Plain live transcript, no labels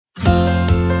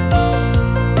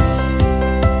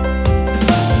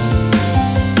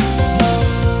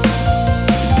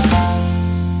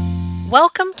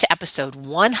episode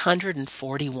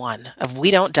 141 of We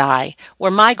Don't Die,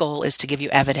 where my goal is to give you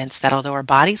evidence that although our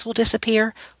bodies will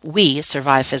disappear, we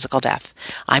survive physical death.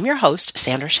 I'm your host,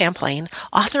 Sandra Champlain,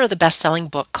 author of the best-selling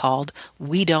book called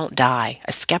We Don't Die,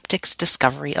 A Skeptic's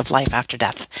Discovery of Life After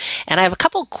Death. And I have a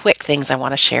couple quick things I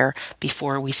want to share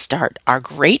before we start our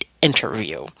great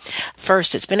interview.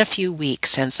 First, it's been a few weeks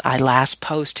since I last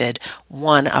posted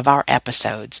one of our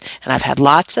episodes, and I've had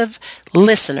lots of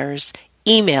listeners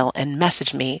email and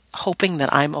message me hoping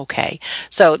that I'm okay.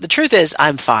 So the truth is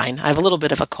I'm fine. I have a little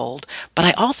bit of a cold, but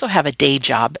I also have a day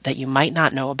job that you might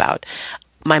not know about.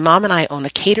 My mom and I own a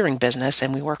catering business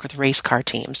and we work with race car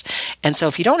teams. And so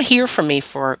if you don't hear from me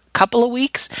for a couple of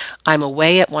weeks, I'm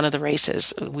away at one of the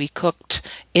races. We cooked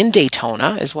in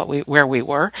Daytona is where we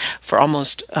were for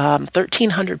almost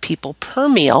 1,300 people per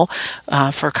meal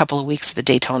for a couple of weeks at the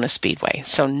Daytona Speedway.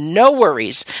 So no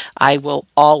worries. I will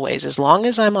always, as long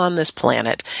as I'm on this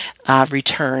planet,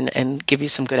 return and give you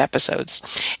some good episodes.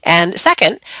 And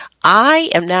second, I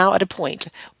am now at a point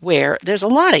where there's a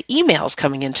lot of emails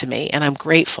coming into me, and I'm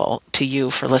grateful to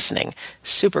you for listening.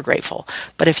 Super grateful.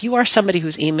 But if you are somebody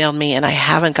who's emailed me and I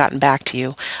haven't gotten back to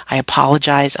you, I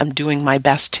apologize. I'm doing my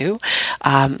best to.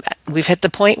 We've hit the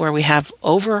point where we have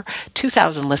over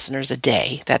 2,000 listeners a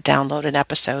day that download an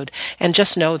episode, and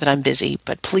just know that I'm busy,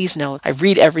 but please know I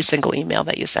read every single email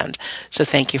that you send. So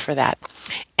thank you for that.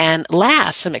 And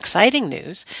last, some exciting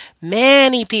news.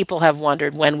 Many people have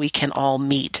wondered when we can all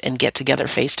meet and get together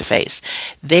face to face.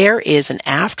 There is an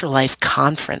afterlife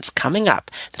conference coming up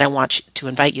that I want to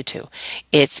invite you to.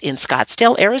 It's in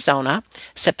Scottsdale, Arizona,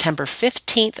 September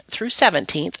 15th through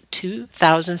 17th,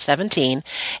 2017,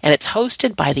 and it's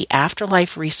hosted by the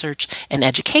Afterlife Research and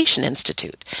Education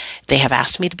Institute. They have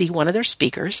asked me to be one of their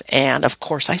speakers, and of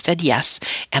course I said yes,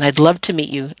 and I'd love to meet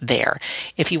you there.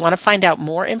 If you want to find out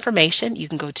more information, you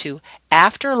can go to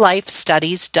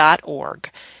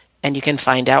afterlifestudies.org. And you can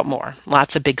find out more.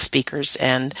 Lots of big speakers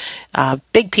and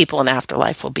big people in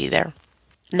afterlife will be there.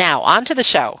 Now, on to the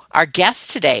show. Our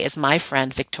guest today is my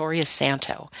friend Viktoria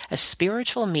Santo, a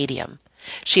spiritual medium.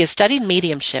 She has studied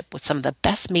mediumship with some of the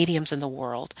best mediums in the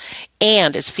world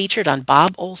and is featured on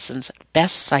Bob Olson's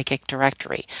Best Psychic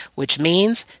Directory, which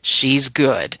means she's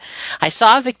good. I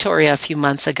saw Viktoria a few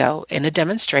months ago in a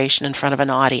demonstration in front of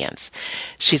an audience.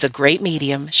 She's a great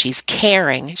medium. She's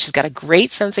caring. She's got a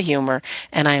great sense of humor,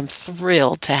 and I am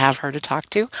thrilled to have her to talk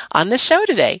to on the show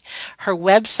today. Her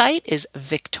website is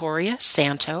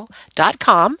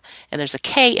victoriasanto.com, and there's a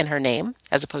K in her name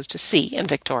as opposed to C in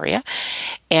Victoria.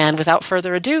 And without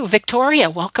further ado,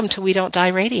 Viktoria, welcome to We Don't Die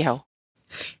Radio.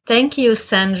 Thank you,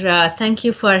 Sandra. Thank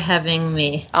you for having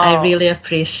me. I really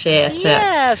appreciate it.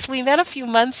 Yes, we met a few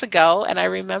months ago, and I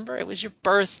remember it was your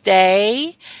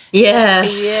birthday.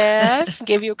 Yes.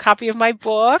 Gave you a copy of my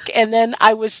book, and then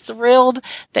I was thrilled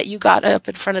that you got up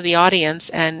in front of the audience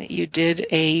and you did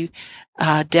a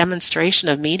demonstration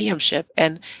of mediumship.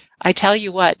 And I tell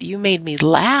you what, you made me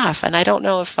laugh, and I don't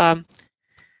know if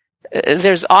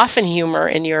there's often humor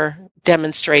in your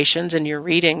demonstrations and your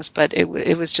readings, but it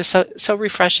was just so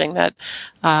refreshing that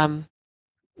I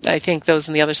think those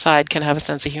on the other side can have a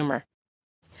sense of humor.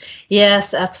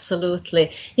 Yes,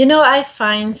 absolutely. I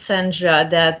find, Sandra,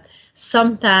 that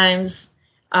sometimes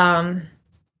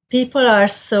people are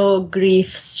so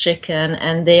grief-stricken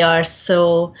and they are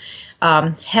so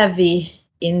heavy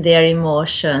in their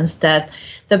emotions that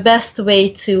the best way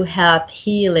to help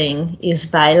healing is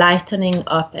by lightening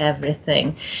up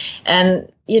everything. And,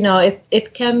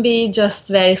 it can be just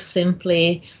very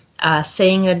simply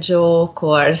saying a joke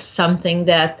or something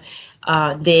that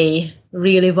they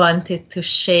really wanted to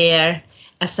share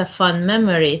as a fun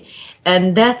memory.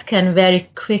 And that can very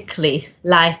quickly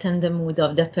lighten the mood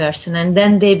of the person. And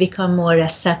then they become more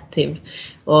receptive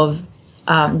of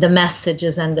the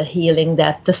messages and the healing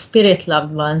that the spirit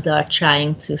loved ones are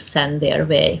trying to send their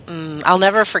way. I'll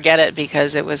never forget it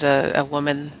because it was a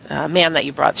man that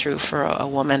you brought through for a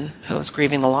woman who was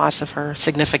grieving the loss of her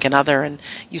significant other, and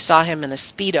you saw him in a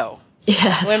Speedo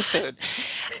swimsuit.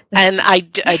 And I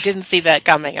didn't see that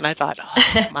coming, and I thought,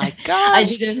 oh my gosh. I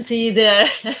didn't either.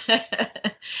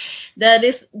 That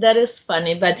is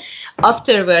funny, but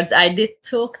afterwards I did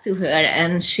talk to her,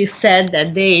 and she said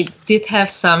that they did have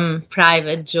some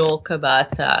private joke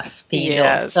about Speedo.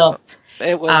 Yes, so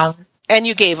it was, and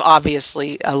you gave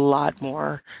obviously a lot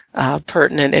more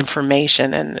pertinent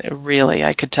information, and really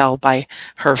I could tell by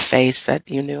her face that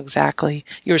you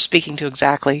were speaking to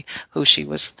exactly who she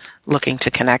was looking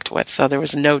to connect with. So there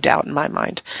was no doubt in my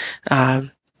mind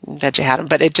that you had him,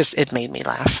 but it made me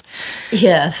laugh.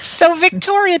 Yes. So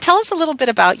Viktoria, tell us a little bit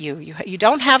about you. You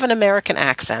don't have an American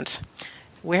accent.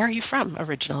 Where are you from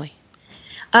originally?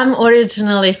 I'm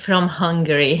originally from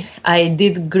Hungary. I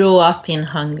did grow up in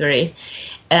Hungary.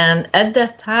 And at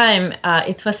that time,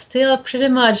 it was still pretty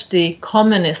much the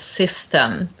communist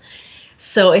system.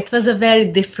 So it was a very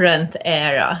different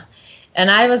era. And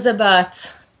I was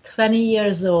about 20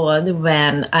 years old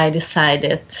when I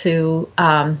decided to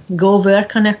go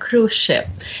work on a cruise ship.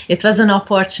 It was an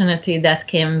opportunity that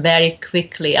came very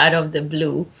quickly out of the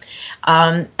blue.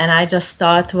 And I just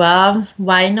thought, well,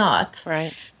 why not?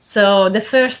 Right. So the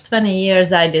first 20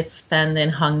 years I did spend in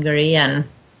Hungary, and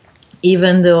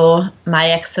even though my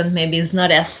accent maybe is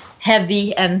not as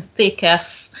heavy and thick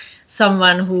as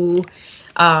someone who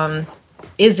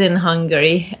is in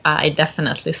Hungary, I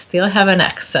definitely still have an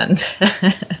accent.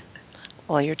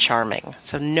 Well, you're charming,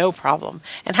 so no problem.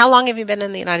 And how long have you been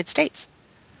in the United States?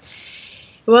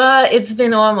 Well, it's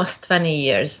been almost 20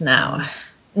 years now.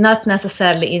 Not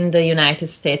necessarily in the United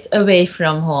States, away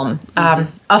from home.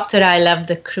 After I left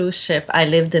the cruise ship, I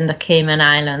lived in the Cayman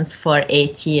Islands for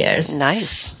 8 years.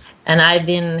 Nice. And I've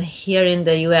been here in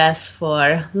the U.S. for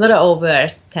a little over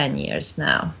 10 years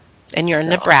now. And you're in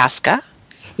Nebraska?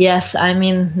 Yes, I'm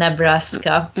in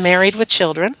Nebraska. Married with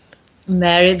children?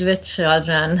 Married with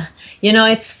children. You know,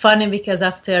 it's funny because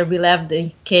after we left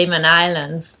the Cayman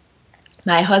Islands,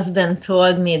 my husband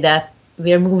told me that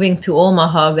we're moving to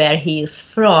Omaha, where he is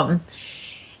from.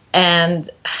 And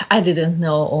I didn't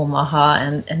know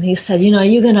Omaha. And he said, you know,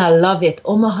 you're going to love it.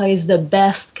 Omaha is the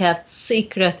best kept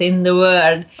secret in the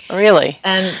world. Really?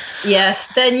 And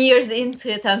yes, 10 years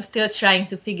into it, I'm still trying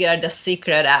to figure the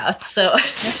secret out. So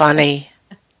funny.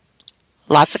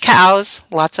 Lots of cows,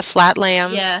 lots of flat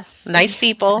lands. Yes. Nice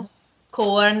people.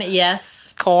 Corn,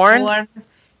 yes. Corn?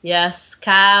 Yes.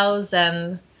 Cows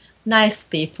and nice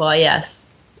people, yes.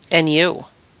 And you.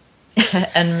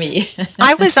 And me.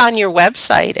 I was on your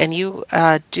website, and you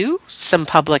do some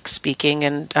public speaking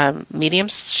and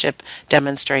mediumship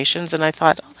demonstrations, and I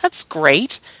thought, oh, that's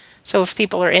great. So if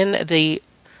people are in the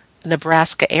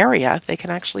Nebraska area, they can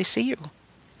actually see you.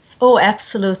 Oh,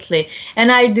 absolutely.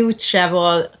 And I do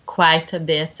travel quite a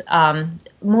bit,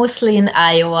 mostly in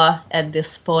Iowa at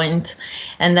this point.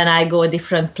 And then I go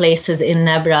different places in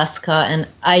Nebraska. And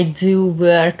I do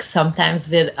work sometimes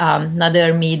with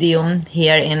another medium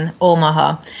here in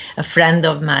Omaha, a friend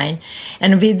of mine.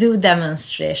 And we do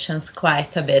demonstrations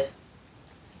quite a bit.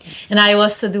 And I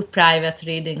also do private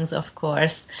readings, of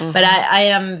course. Mm-hmm. But I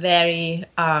am very...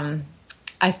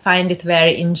 I find it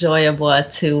very enjoyable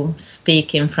to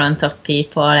speak in front of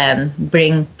people and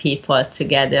bring people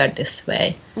together this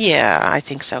way. Yeah, I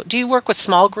think so. Do you work with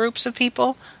small groups of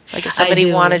people? Like if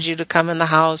somebody wanted you to come in the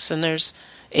house and there's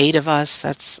 8 of us,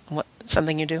 that's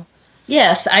something you do?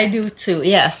 Yes, I do too.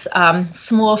 Yes.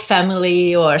 Small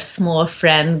family or small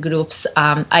friend groups,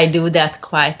 I do that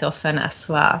quite often as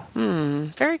well.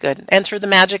 Very good. And through the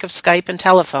magic of Skype and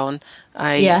telephone,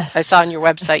 I saw on your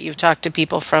website you've talked to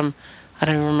people from, I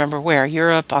don't even remember where,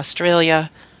 Europe, Australia,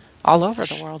 all over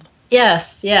the world.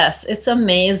 Yes. It's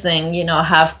amazing,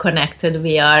 how connected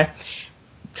we are.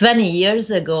 20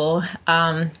 years ago,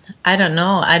 I don't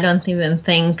know, I don't even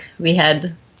think we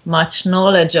had much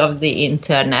knowledge of the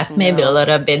internet. Maybe a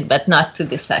little bit, but not to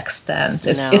this extent.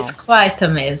 It's quite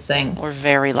amazing. We're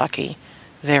very lucky.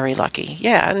 Very lucky.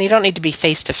 Yeah, and you don't need to be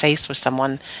face-to-face with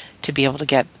someone to be able to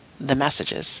get the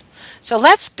messages. So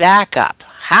let's back up.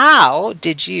 How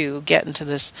did you get into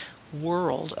this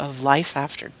world of life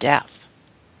after death?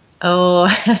 Oh,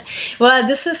 well,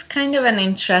 this is kind of an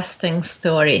interesting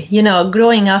story.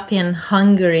 Growing up in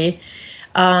Hungary,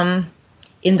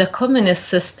 in the communist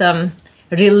system,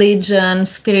 religion,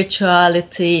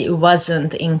 spirituality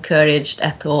wasn't encouraged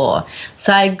at all.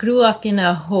 So I grew up in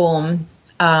a home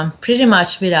pretty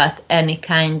much without any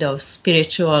kind of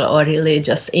spiritual or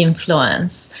religious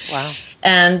influence. Wow.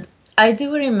 And I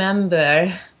do remember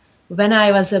when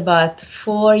I was about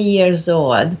 4 years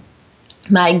old,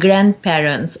 my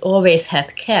grandparents always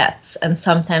had cats, and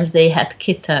sometimes they had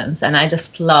kittens, and I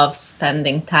just love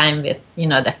spending time with,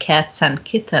 the cats and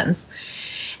kittens.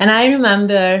 And I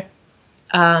remember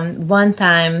one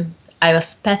time I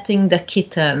was petting the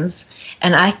kittens,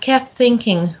 and I kept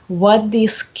thinking what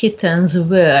these kittens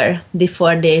were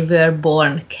before they were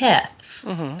born cats.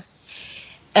 Mm-hmm.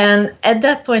 And at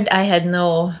that point, I had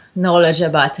no knowledge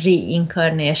about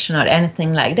reincarnation or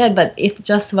anything like that, but it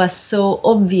just was so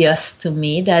obvious to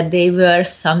me that they were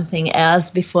something else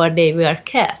before they were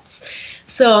cats.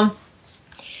 So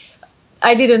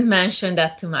I didn't mention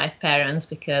that to my parents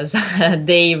because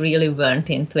they really weren't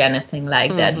into anything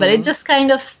like that. But it just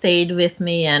kind of stayed with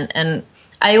me, and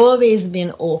I always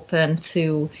been open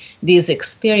to these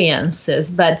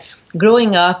experiences. But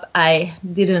growing up, I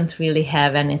didn't really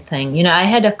have anything. I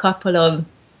had a couple of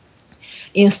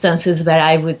instances where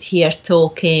I would hear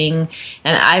talking,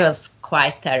 and I was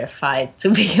quite terrified,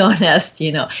 to be honest,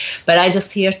 but I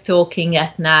just hear talking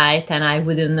at night and I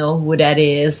wouldn't know who that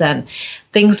is and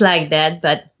things like that.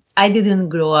 But I didn't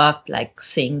grow up like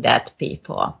seeing that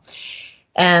people.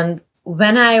 And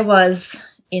when I was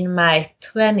in my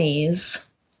 20s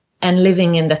and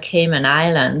living in the Cayman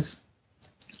Islands,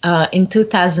 in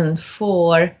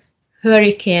 2004,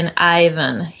 Hurricane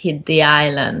Ivan hit the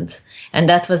island, and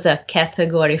that was a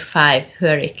Category 5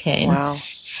 hurricane. Wow.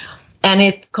 And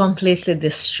it completely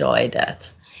destroyed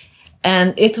it.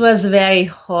 And it was very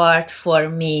hard for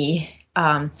me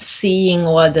seeing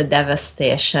all the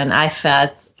devastation. I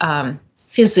felt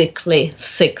physically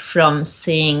sick from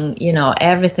seeing,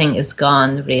 everything is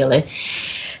gone, really.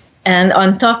 And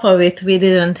on top of it, we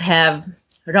didn't have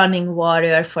running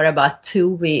water for about 2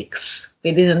 weeks.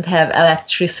 We didn't have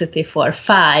electricity for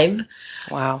 5.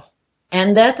 Wow.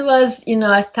 And that was,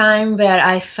 a time where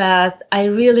I felt I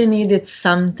really needed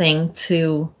something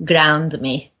to ground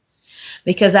me,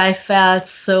 because I felt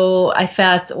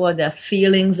all the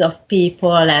feelings of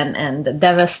people and the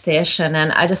devastation,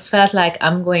 and I just felt like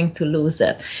I'm going to lose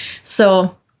it.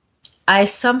 So I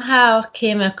somehow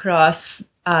came across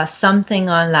something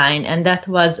online, and that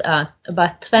was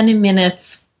about 20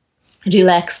 minutes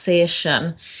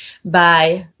relaxation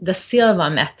by the Silva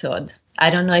method. I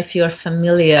don't know if you're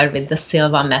familiar with the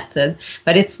Silva method,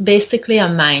 but it's basically a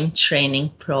mind training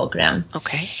program.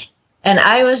 Okay. And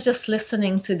I was just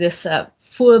listening to this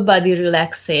full body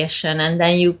relaxation, and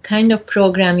then you kind of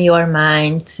program your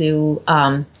mind to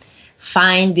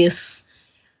find this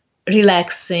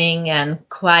relaxing and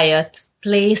quiet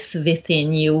place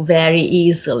within you very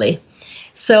easily.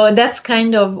 So that's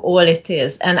kind of all it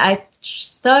is. And I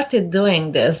started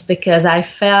doing this because I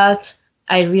felt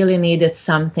I really needed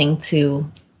something to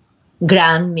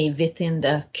ground me within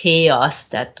the chaos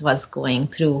that was going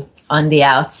through on the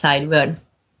outside world.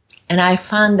 And I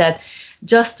found that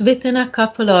just within a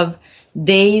couple of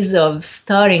days of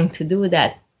starting to do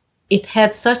that, it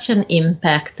had such an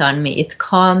impact on me. It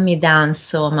calmed me down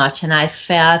so much, and I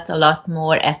felt a lot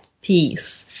more at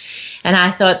peace. And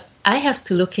I thought, I have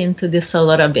to look into this a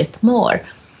little bit more.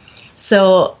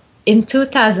 So in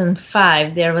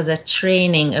 2005, there was a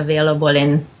training available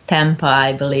in Tampa,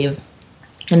 I believe.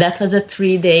 And that was a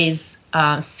 3 days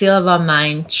Silva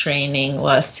mind training,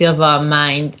 or Silva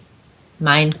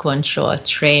mind control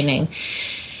training.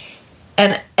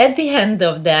 And at the end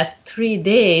of that 3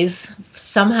 days,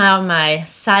 somehow my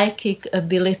psychic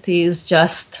abilities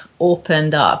just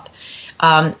opened up.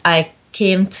 I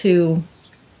came to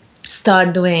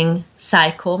start doing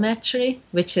psychometry,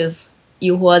 which is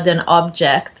you hold an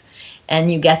object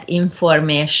and you get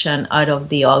information out of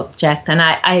the object. And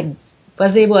I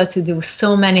was able to do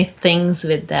so many things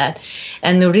with that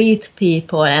and read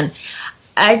people. And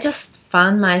I just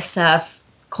found myself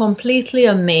completely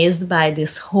amazed by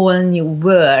this whole new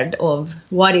world of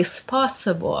what is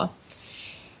possible.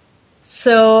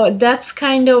 So that's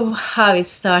kind of how it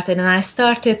started. And I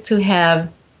started to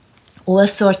have all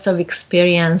sorts of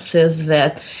experiences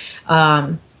with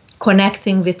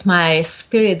connecting with my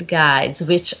spirit guides,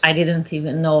 which I didn't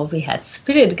even know we had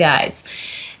spirit guides.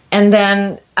 And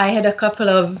then I had a couple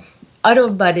of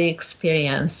out-of-body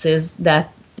experiences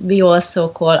that we also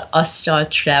call astral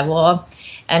travel.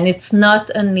 And it's not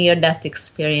a near-death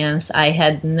experience. I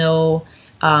had no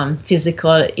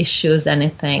physical issues,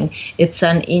 anything. It's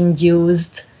an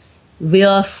induced,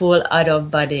 willful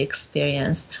out-of-body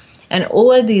experience. And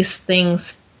all these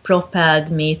things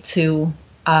propelled me to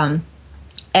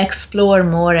explore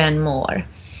more and more.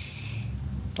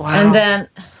 Wow. And then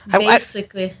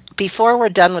basically... Before we're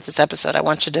done with this episode, I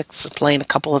want you to explain a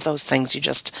couple of those things you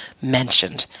just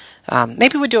mentioned.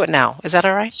 Maybe we'll do it now. Is that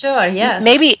all right? Sure, yes.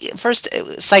 Maybe first,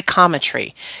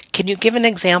 psychometry. Can you give an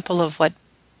example of what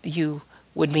you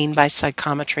would mean by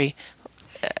psychometry,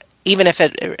 even if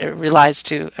it relies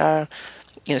to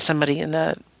somebody in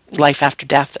the life after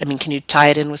death? I mean, can you tie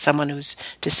it in with someone who's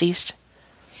deceased?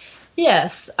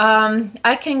 Yes,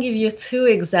 I can give you 2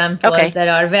 examples that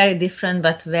are very different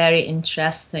but very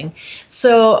interesting.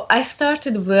 So I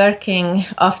started working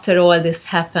after all this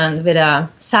happened with a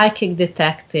psychic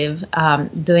detective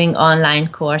doing online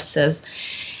courses.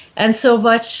 And so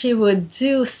what she would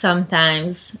do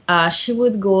sometimes, she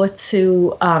would go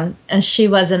to, and she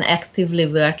was an actively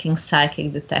working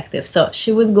psychic detective, so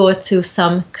she would go to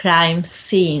some crime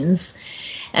scenes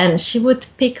and she would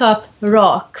pick up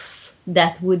rocks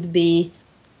that would be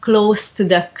close to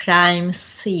the crime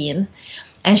scene,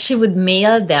 and she would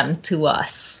mail them to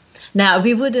us. Now,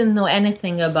 we wouldn't know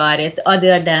anything about it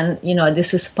other than,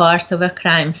 this is part of a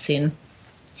crime scene.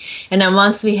 And then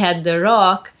once we had the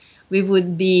rock, we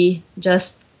would be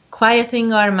just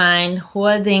quieting our mind,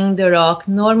 holding the rock.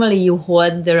 Normally you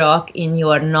hold the rock in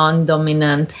your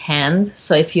non-dominant hand.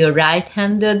 So if you're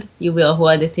right-handed, you will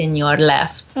hold it in your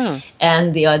left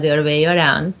and the other way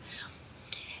around.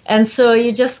 And so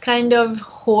you just kind of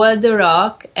hold the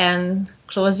rock and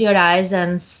close your eyes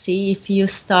and see if you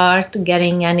start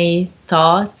getting any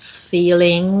thoughts,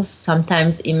 feelings,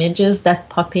 sometimes images that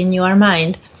pop in your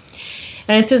mind.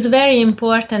 And it is very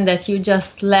important that you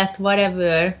just let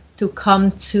whatever to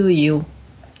come to you.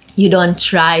 You don't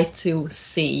try to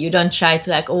see. You don't try to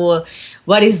like, oh,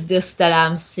 what is this that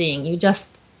I'm seeing? You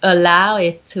just allow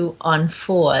it to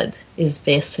unfold is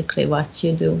basically what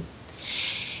you do.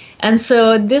 And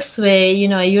so this way,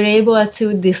 you're able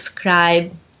to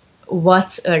describe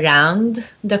what's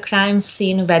around the crime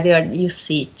scene, whether you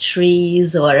see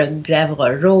trees or a gravel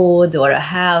road or a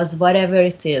house, whatever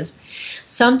it is.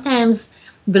 Sometimes,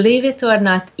 believe it or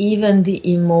not, even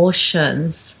the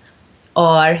emotions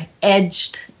are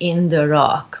etched in the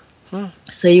rock.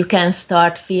 So you can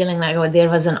start feeling like, oh, there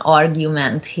was an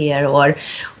argument here or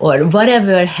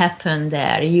whatever happened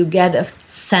there. You get a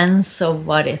sense of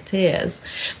what it is.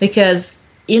 Because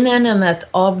inanimate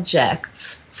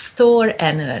objects store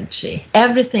energy.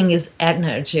 Everything is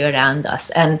energy around us.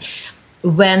 And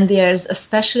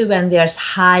especially when there's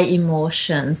high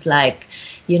emotions like,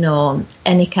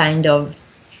 any kind of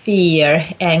fear,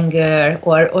 anger,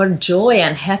 or joy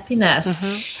and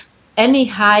happiness, any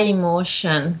high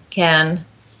emotion can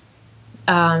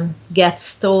get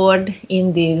stored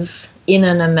in these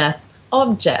inanimate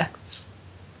objects.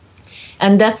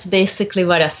 And that's basically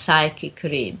what a psychic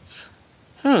reads.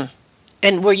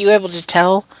 And were you able to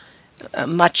tell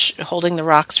much holding the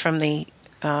rocks from the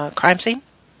crime scene?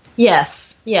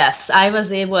 Yes. I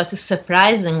was able to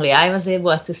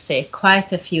say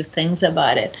quite a few things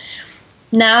about it.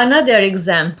 Now, another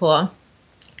example,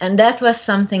 and that was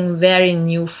something very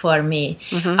new for me.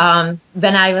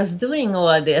 When I was doing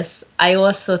all this, I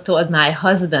also told my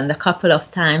husband a couple of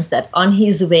times that on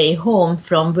his way home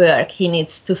from work, he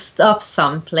needs to stop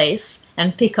someplace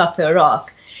and pick up a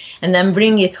rock and then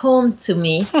bring it home to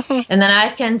me. And then I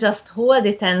can just hold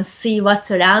it and see what's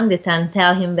around it and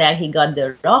tell him where he got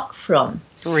the rock from.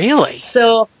 Really?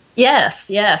 So,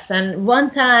 yes. And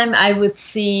one time I would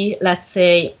see, let's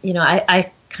say,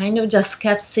 I kind of just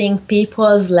kept seeing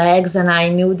people's legs and I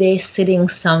knew they sitting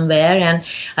somewhere and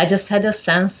I just had a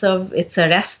sense of it's a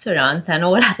restaurant and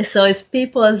all I saw is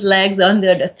people's legs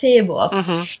under the table.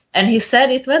 And he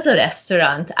said it was a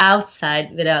restaurant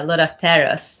outside with a lot of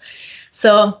terrace.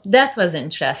 So that was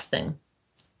interesting.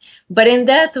 But in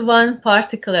that one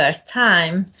particular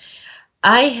time,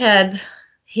 I had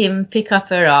him pick up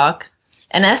a rock.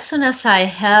 And as soon as I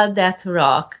held that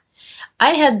rock,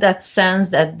 I had that sense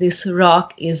that this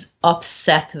rock is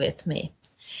upset with me.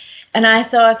 And I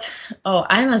thought, oh,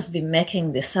 I must be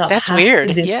making this up. That's How weird,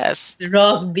 could this yes.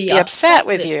 rock be upset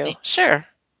with you. Me? Sure.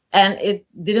 And it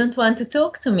didn't want to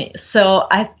talk to me. So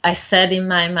I said in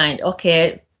my mind,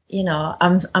 okay,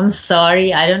 I'm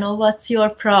sorry. I don't know what's your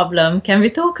problem. Can we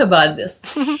talk about this?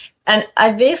 And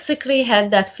I basically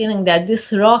had that feeling that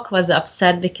this rock was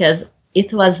upset because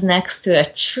it was next to a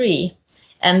tree.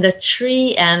 And the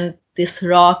tree and this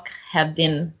rock have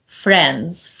been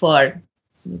friends for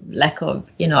lack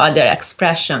of, other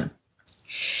expression.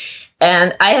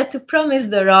 And I had to promise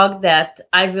the rock that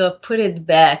I will put it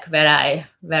back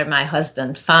where my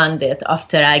husband found it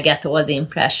after I get all the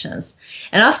impressions.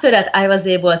 And after that, I was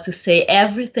able to say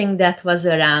everything that was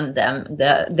around them.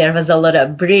 There was a lot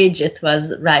of bridge. It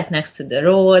was right next to the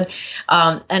road,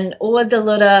 and all the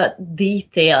little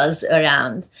details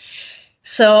around.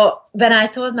 So when I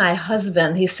told my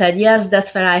husband, he said, yes,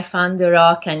 that's where I found the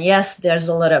rock. And yes, there's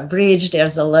a lot of bridge,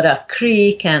 there's a lot of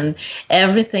creek and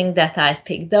everything that I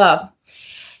picked up.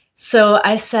 So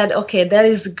I said, okay, that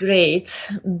is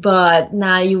great, but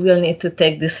now you will need to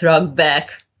take this rock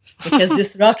back because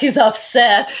this rock is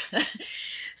upset.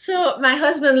 So my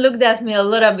husband looked at me a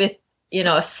little bit,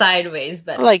 sideways.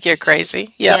 But like you're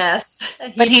crazy. Yeah. Yes.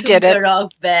 But he took did it. The rock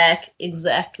back.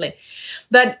 Exactly.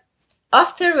 But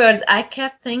afterwards, I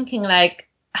kept thinking, I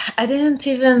didn't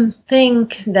even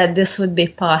think that this would be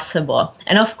possible.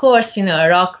 And of course, a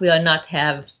rock will not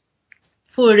have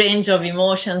full range of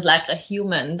emotions like a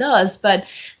human does, but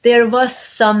there was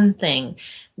something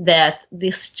that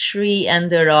this tree and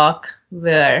the rock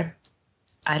were,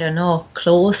 I don't know,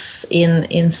 close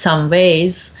in some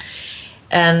ways.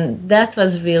 And that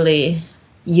was really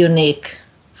unique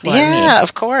for me. Yeah,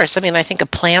 of course. I mean, I think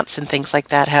of plants and things like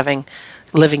that having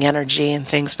living energy and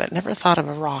things, but never thought of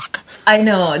a rock. I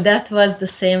know, that was the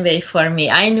same way for me.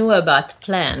 I knew about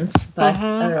plants, but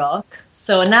a rock.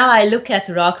 So now I look at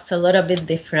rocks a little bit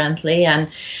differently, and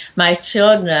my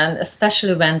children,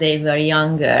 especially when they were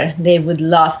younger, they would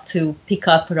love to pick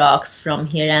up rocks from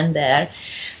here and there.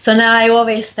 So now I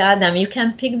always tell them, you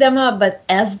can pick them up, but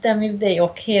ask them if they're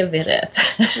okay with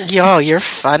it. Yo, you're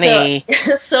funny.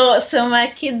 So my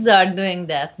kids are doing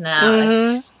that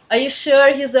now. Are you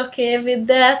sure he's okay with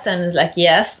that? And it's like,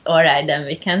 yes, all right, then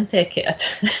we can take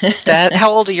it.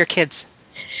 How old are your kids?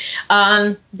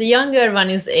 The younger one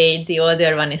is 8, the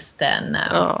older one is 10 now.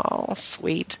 Oh,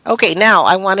 sweet. Okay, now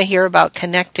I want to hear about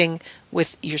connecting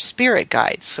with your spirit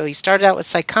guides. So you started out with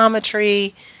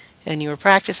psychometry, and you were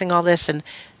practicing all this, and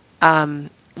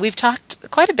we've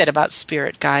talked quite a bit about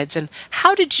spirit guides. And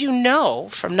how did you know,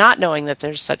 from not knowing that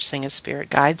there's such thing as spirit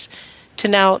guides, to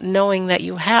now knowing that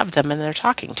you have them and they're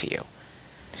talking to you?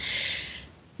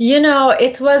 You know,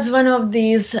 it was one of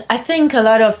these, I think a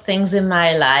lot of things in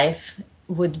my life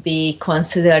would be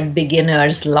considered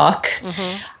beginner's luck.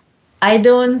 I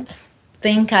don't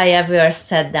think I ever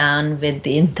sat down with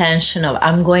the intention of,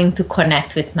 I'm going to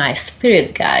connect with my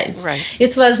spirit guides. Right.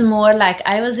 It was more like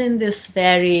I was in this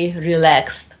very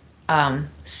relaxed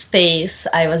space.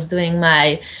 I was doing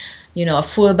my,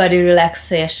 full body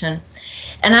relaxation.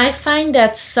 And I find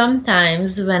that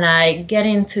sometimes when I get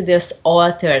into this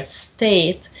altered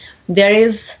state,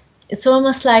 it's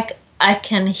almost like I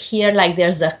can hear like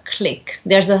there's a click.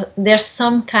 There's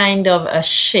some kind of a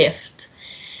shift.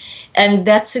 And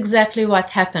that's exactly what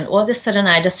happened. All of a sudden,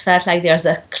 I just felt like there's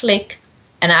a click,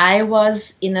 and I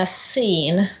was in a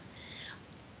scene.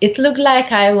 It looked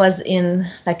like I was in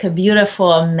like a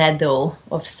beautiful meadow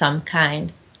of some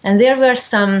kind. And there were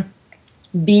some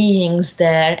beings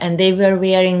there, and they were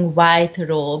wearing white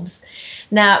robes.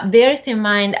 Now, bear it in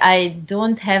mind, I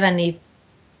don't have any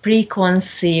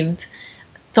preconceived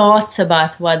thoughts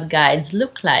about what guides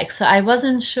look like. So I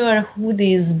wasn't sure who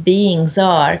these beings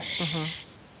are.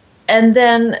 And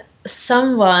then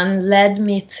someone led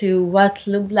me to what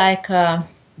looked like a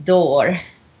door.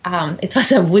 It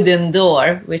was a wooden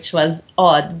door, which was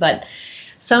odd, but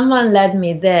someone led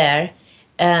me there.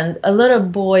 And a little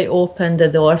boy opened the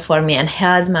door for me and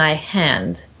held my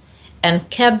hand and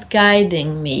kept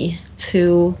guiding me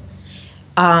to,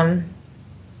 to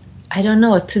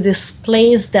this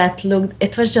place that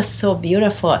it was just so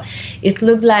beautiful. It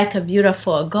looked like a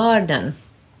beautiful garden.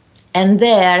 And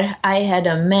there I had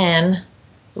a man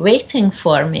waiting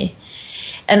for me.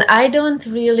 And I don't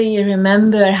really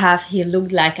remember how he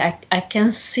looked like. I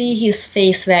can see his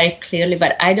face very clearly,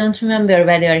 but I don't remember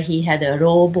whether he had a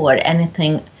robe or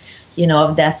anything,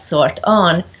 of that sort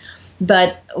on.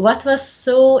 But what was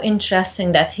so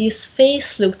interesting that his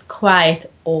face looked quite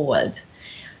old,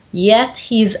 yet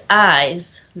his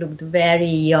eyes looked very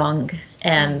young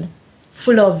and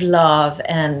full of love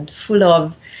and full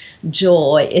of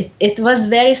joy. It was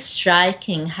very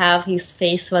striking how his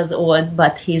face was old,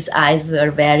 but his eyes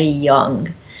were very young.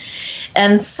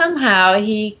 And somehow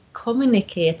he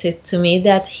communicated to me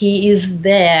that he is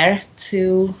there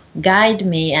to guide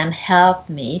me and help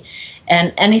me.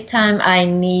 And anytime I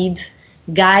need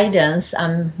guidance,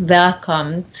 I'm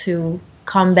welcome to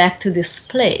come back to this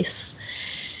place.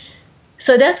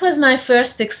 So that was my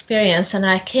first experience, and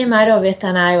I came out of it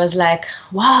and I was like,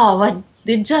 wow, what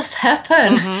did just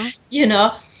happen?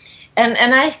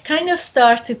 And I kind of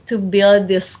started to build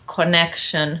this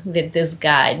connection with this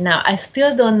guide. Now, I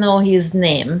still don't know his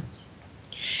name.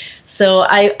 So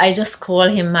I just call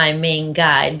him my main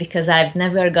guide because I've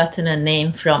never gotten a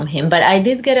name from him. But I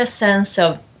did get a sense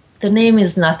of the name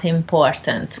is not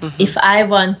important. If I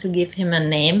want to give him a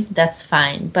name, that's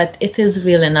fine. But it is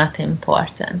really not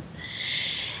important.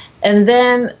 And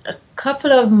then a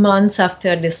couple of months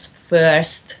after this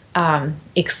first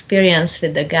experience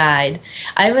with the guide,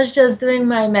 I was just doing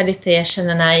my meditation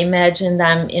and I imagined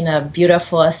I'm in a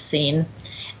beautiful scene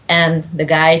and the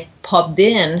guide popped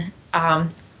in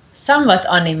somewhat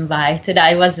uninvited.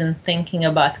 I wasn't thinking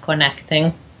about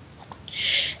connecting.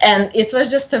 And it was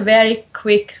just a very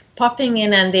quick popping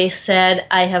in, and they said,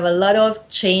 I have a lot of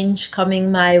change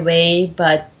coming my way,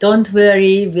 but don't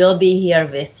worry, we'll be here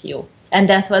with you. And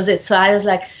that was it. So I was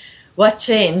like, what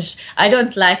changed? I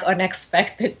don't like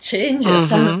unexpected changes.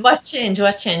 So what changed?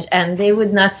 And they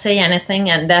would not say anything,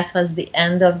 and that was the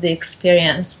end of the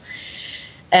experience.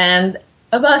 And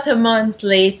about a month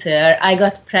later, I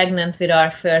got pregnant with our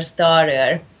first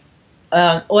daughter,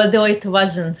 although it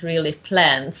wasn't really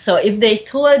planned. So if they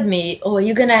told me, oh,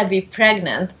 you're going to be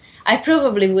pregnant, I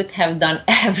probably would have done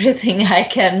everything I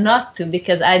can not to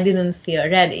because I didn't feel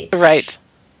ready. Right.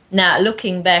 Now,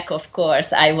 looking back, of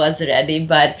course, I was ready,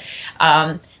 but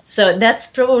so that's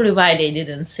probably why they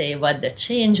didn't say what the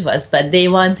change was, but they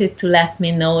wanted to let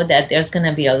me know that there's going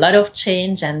to be a lot of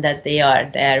change and that they are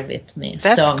there with me.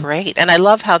 That's So, great. And I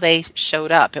love how they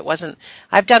showed up. It wasn't,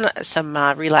 I've done some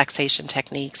relaxation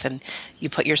techniques, and you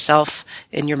put yourself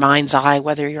in your mind's eye,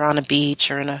 whether you're on a beach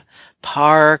or in a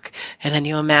park, and then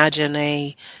you imagine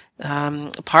a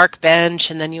park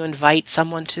bench, and then you invite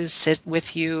someone to sit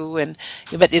with you.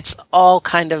 But it's all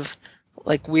kind of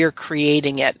like we're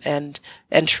creating it, and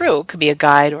true, it could be a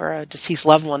guide or a deceased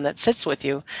loved one that sits with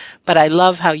you. But I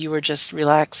love how you were just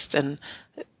relaxed, and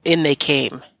in they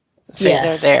came. Say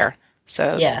they're there.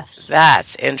 So yes,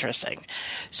 that's interesting.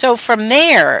 So from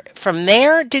there,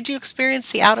 did you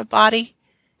experience the out of body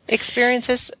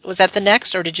experiences? Was that the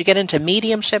next, or did you get into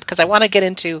mediumship? Because I want to get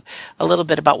into a little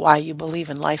bit about why you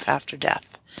believe in life after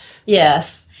death.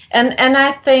 Yes, and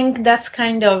I think that's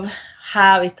kind of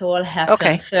how it all happened.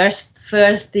 Okay.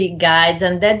 First the guides,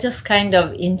 and that just kind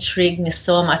of intrigued me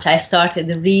so much. I started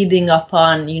reading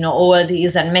upon, all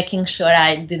these and making sure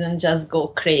I didn't just go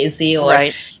crazy or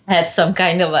had some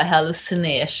kind of a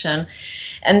hallucination.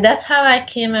 And that's how I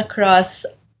came across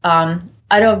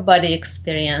out-of-body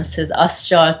experiences,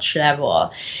 astral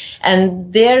travel.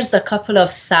 And there's a couple of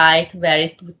sites where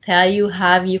it would tell you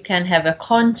how you can have a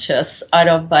conscious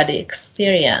out-of-body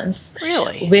experience.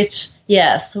 Really?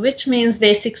 Which means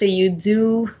basically you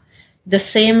do the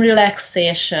same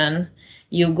relaxation,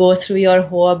 you go through your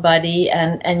whole body,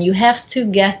 and you have to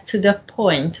get to the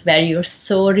point where you're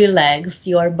so relaxed,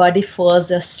 your body falls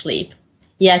asleep,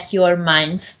 yet your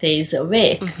mind stays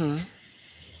awake. Mm-hmm.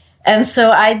 And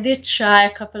so I did try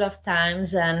a couple of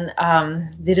times and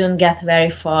didn't get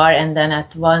very far. And then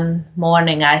at one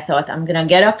morning, I thought, I'm going to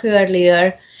get up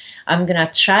earlier. I'm going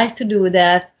to try to do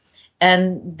that.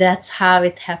 And that's how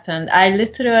it happened. I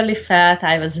literally felt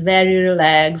I was very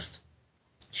relaxed.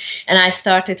 And I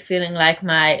started feeling like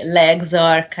my legs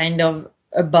are kind of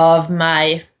above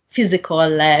my physical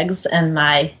legs, and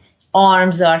my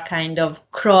arms are kind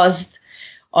of crossed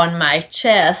on my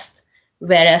chest,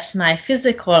 whereas my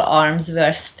physical arms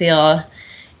were still,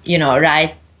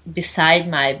 right beside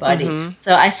my body. Mm-hmm.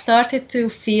 So I started to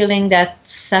feeling that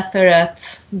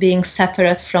being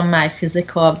separate from my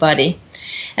physical body.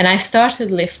 And I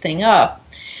started lifting up.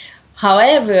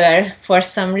 However, for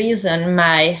some reason,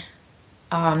 my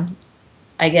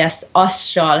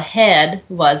astral head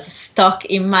was stuck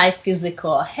in my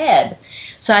physical head.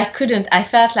 So I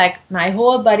felt like my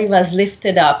whole body was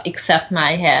lifted up except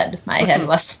my head. My head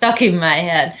was stuck in my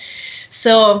head.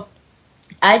 So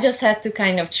I just had to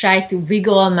kind of try to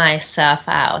wiggle myself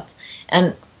out.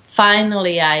 And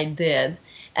finally I did.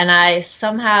 And I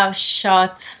somehow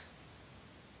shot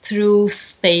through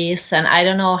space, and I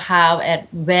don't know how and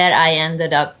where I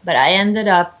ended up, but I ended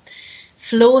up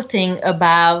floating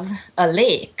above a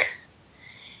lake.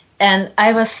 And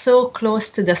I was so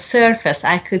close to the surface,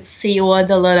 I could see all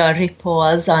the little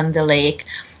ripples on the lake.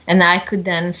 And I could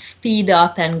then speed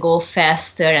up and go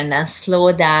faster and then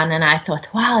slow down. And I thought,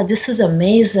 wow, this is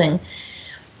amazing.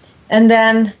 And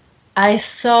then I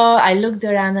looked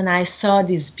around and I saw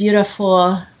these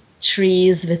beautiful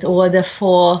trees with all the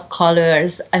four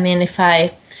colors. I mean, if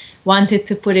I wanted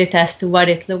to put it as to what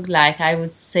it looked like, I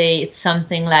would say it's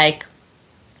something like,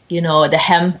 the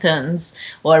Hamptons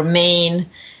or Maine,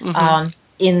 mm-hmm.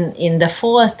 In the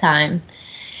fall time.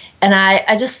 And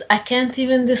I can't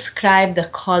even describe the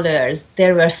colors.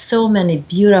 There were so many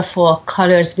beautiful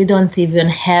colors we don't even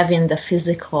have in the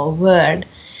physical world.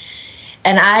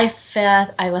 And I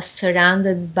felt I was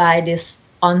surrounded by this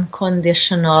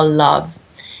unconditional love.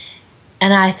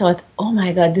 And I thought, oh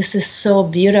my God, this is so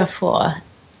beautiful.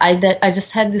 I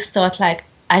just had this thought like,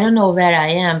 I don't know where I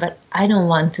am, but I don't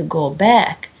want to go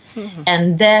back. Mm-hmm.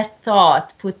 And that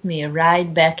thought put me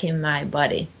right back in my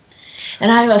body. And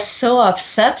I was so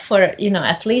upset for,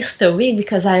 at least a week,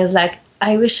 because I was like,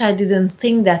 I wish I didn't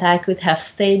think that I could have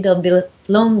stayed a bit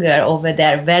longer over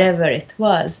there, wherever it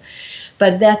was.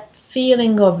 But that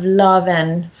feeling of love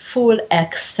and full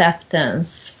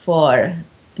acceptance for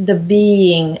the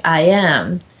being I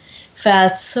am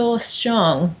felt so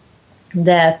strong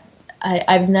that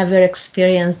I've never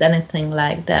experienced anything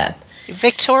like that.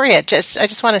 Victoria, I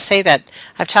just want to say that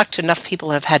I've talked to enough people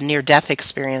who have had near-death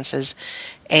experiences,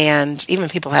 and even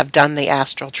people have done the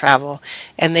astral travel,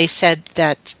 and they said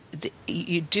that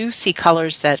you do see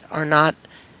colors that are not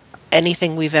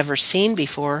anything we've ever seen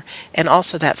before, and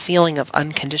also that feeling of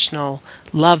unconditional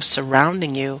love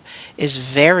surrounding you is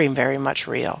very, very much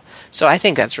real. So I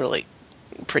think that's really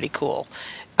pretty cool.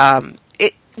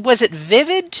 Was it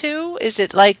vivid too? Is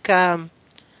it like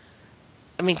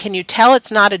I mean, can you tell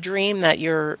it's not a dream that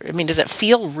does it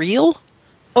feel real?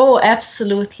 Oh,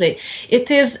 absolutely.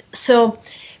 It is. So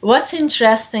what's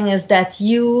interesting is that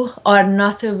you are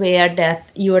not aware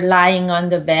that you're lying on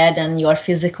the bed and your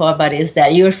physical body is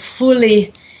there. You're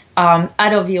fully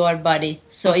out of your body.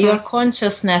 So your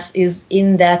consciousness is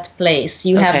in that place.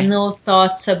 You have no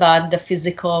thoughts about the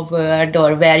physical world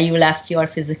or where you left your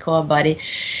physical body.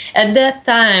 At that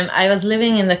time, I was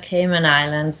living in the Cayman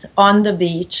Islands on the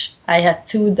beach. I had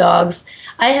 2 dogs.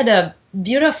 I had a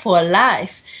beautiful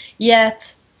life,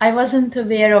 yet I wasn't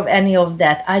aware of any of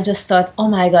that. I just thought, oh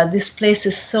my God, this place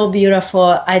is so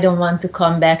beautiful. I don't want to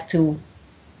come back to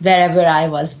wherever I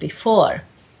was before.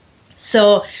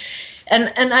 So,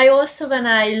 and I also, when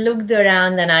I looked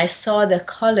around and I saw the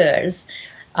colors,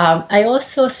 I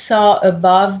also saw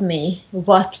above me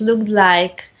what looked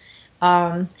like,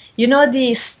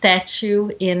 the statue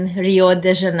in Rio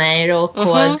de Janeiro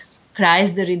called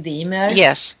Christ the Redeemer?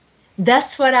 Yes.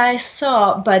 That's what I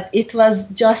saw, but it was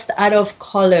just out of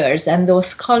colors, and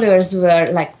those colors were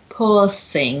like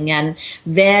pulsing and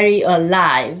very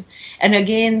alive. And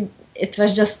again,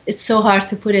 it's so hard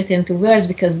to put it into words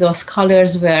because those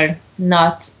colors were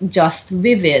not just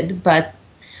vivid, but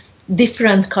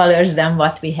different colors than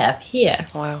what we have here.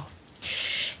 Wow.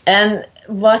 And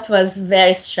what was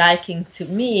very striking to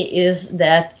me is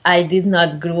that I did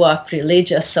not grow up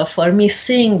religious. So for me,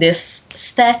 seeing this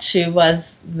statue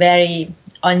was very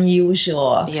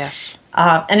unusual. Yes.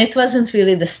 And it wasn't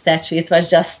really the statue. It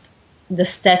was just the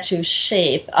statue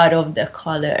shape out of the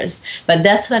colors. But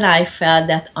that's when I felt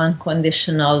that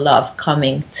unconditional love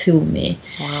coming to me.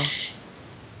 Wow.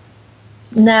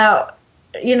 Now,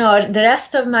 the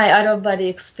rest of my out-of-body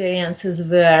experiences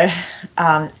were,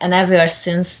 and ever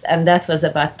since, and that was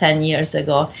about 10 years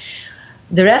ago,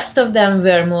 the rest of them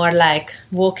were more like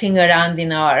walking around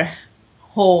in our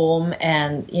home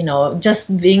and,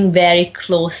 just being very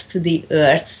close to the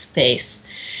earth space.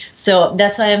 So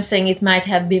that's why I'm saying it might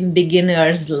have been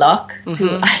beginner's luck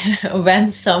to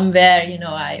when somewhere,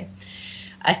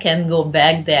 I can go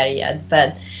back there yet.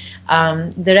 But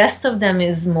the rest of them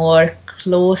is more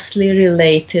closely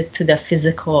related to the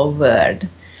physical world.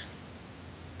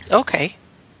 Okay.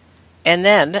 And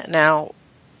then, now,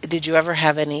 did you ever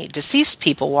have any deceased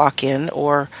people walk in,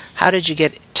 or how did you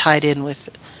get tied in with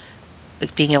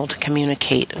being able to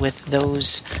communicate with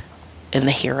those in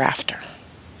the hereafter?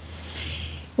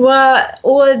 Well,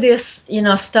 all this,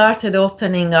 started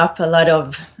opening up a lot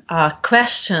of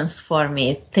questions for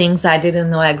me, things I didn't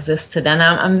know existed. And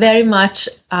I'm very much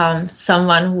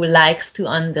someone who likes to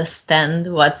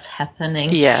understand what's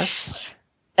happening. Yes.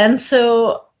 And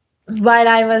so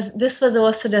this was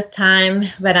also the time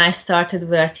when I started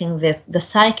working with the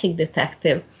psychic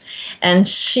detective. And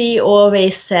she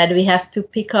always said we have to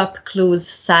pick up clues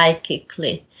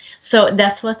psychically. So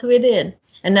that's what we did.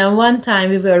 And then one time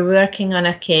we were working on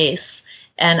a case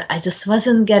and I just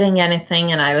wasn't getting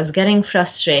anything and I was getting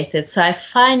frustrated. So I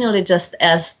finally just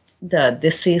asked the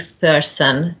deceased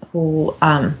person who,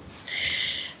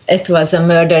 it was a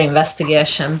murder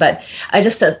investigation, but I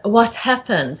just asked, what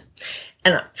happened?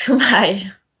 And to my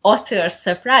utter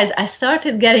surprise, I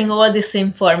started getting all this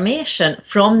information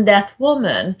from that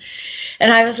woman.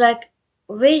 And I was like,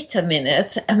 wait a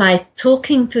minute, am I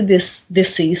talking to this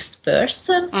deceased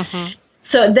person?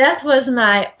 So that was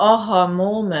my aha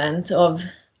moment of,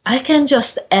 I can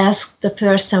just ask the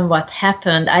person what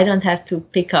happened. I don't have to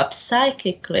pick up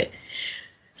psychically.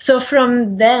 So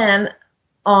from then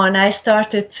on, I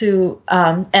started to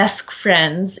ask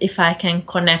friends if I can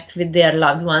connect with their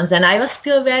loved ones. And I was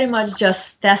still very much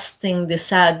just testing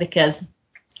this out because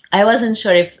I wasn't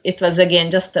sure if it was,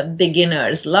 again, just a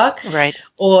beginner's luck, right,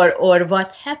 or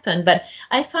what happened. But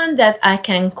I found that I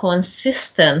can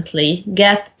consistently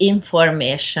get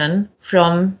information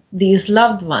from these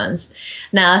loved ones.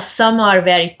 Now, some are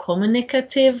very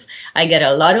communicative. I get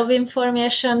a lot of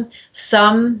information,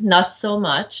 some not so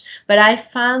much. But I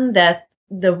found that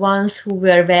the ones who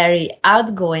were very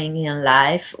outgoing in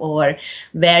life or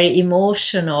very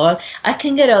emotional, I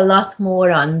can get a lot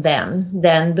more on them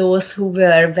than those who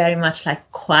were very much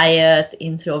like quiet,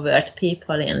 introvert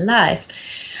people in life.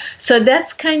 So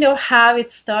that's kind of how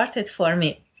it started for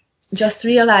me, just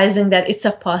realizing that it's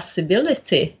a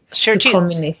possibility to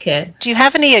communicate. Do you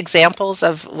have any examples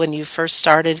of when you first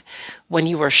started, when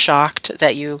you were shocked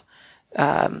that you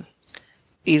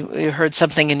heard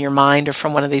something in your mind or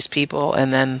from one of these people,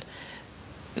 and then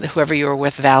whoever you were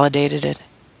with validated it?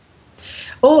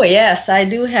 Oh, yes, I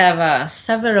do have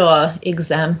several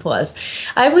examples.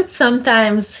 I would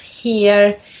sometimes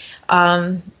hear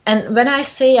And when I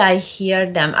say I hear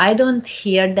them, I don't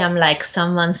hear them like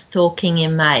someone's talking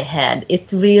in my head.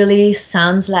 It really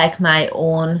sounds like my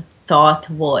own thought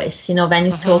voice, when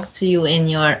you talk to you in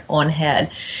your own head.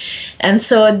 And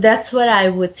so that's what I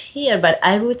would hear, but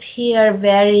I would hear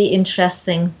very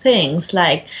interesting things,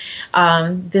 like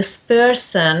this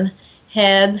person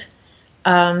had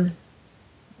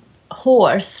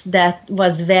horse that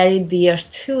was very dear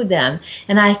to them,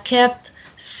 and I kept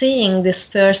seeing this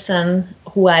person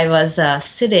who I was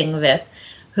sitting with,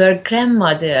 her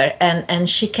grandmother, and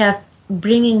she kept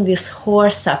bringing this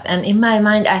horse up, and in my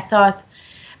mind I thought,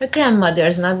 a grandmother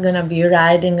is not going to be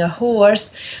riding a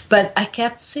horse, but I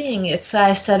kept seeing it. So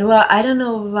I said, well, I don't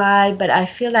know why, but I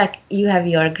feel like you have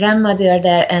your grandmother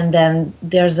there, and then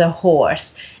there's a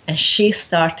horse. And she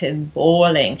started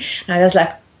bawling. And I was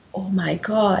like, oh my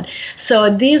God. So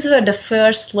these were the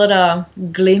first little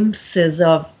glimpses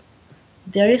of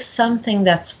there is something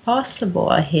that's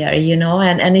possible here,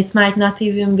 and it might not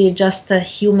even be just a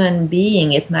human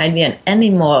being. It might be an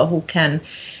animal who can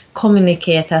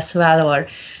communicate as well, or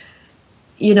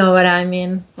you know what I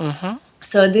mean? Mm-hmm.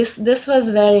 So this was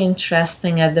very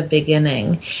interesting at the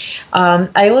beginning.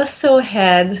 I also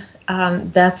had,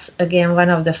 that's again one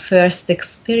of the first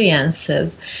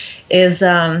experiences, is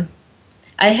I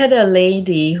had a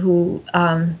lady who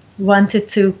wanted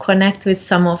to connect with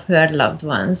some of her loved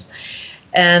ones.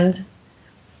 And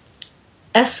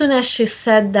as soon as she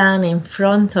sat down in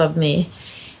front of me,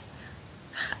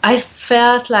 I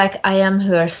felt like I am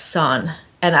her son.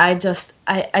 And I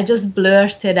just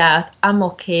blurted out, I'm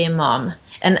okay, Mom.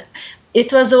 And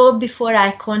it was all before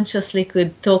I consciously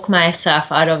could talk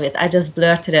myself out of it. I just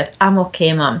blurted it, I'm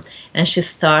okay, Mom. And she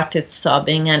started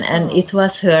sobbing. And it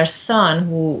was her son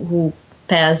who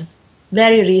passed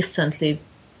very recently,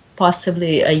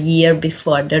 possibly a year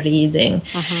before the reading.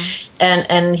 Mm-hmm.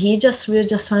 And we just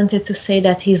wanted to say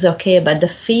that he's okay, but the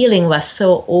feeling was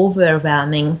so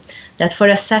overwhelming that for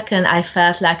a second I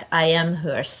felt like I am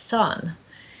her son.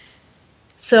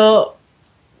 So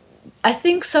I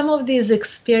think some of these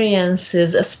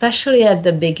experiences, especially at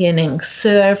the beginning,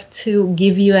 serve to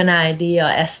give you an idea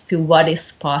as to what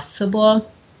is possible.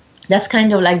 That's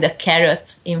kind of like the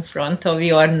carrot in front of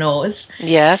your nose.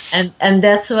 Yes. And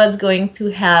that's what's going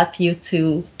to help you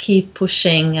to keep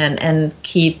pushing and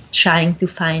keep trying to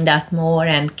find out more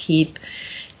and keep,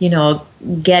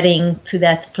 getting to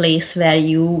that place where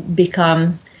you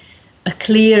become a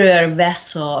clearer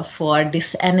vessel for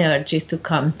this energy to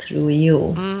come through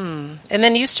you. And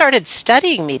then you started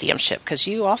studying mediumship because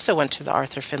you also went to the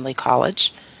Arthur Findlay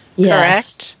College,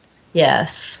 correct?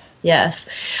 Yes.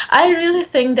 I really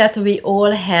think that we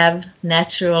all have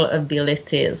natural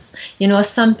abilities.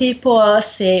 Some people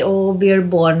say, oh, we're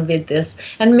born with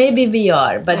this. And maybe we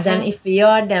are. But then if we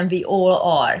are, then we all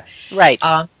are. Right.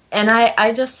 And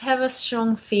I just have a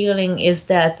strong feeling is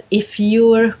that if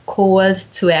you're called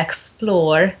to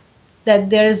explore, that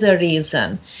there is a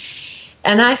reason.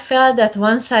 And I felt that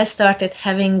once I started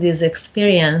having these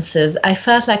experiences, I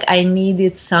felt like I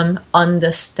needed some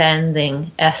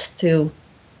understanding as to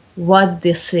what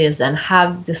this is and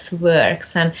how this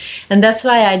works. And that's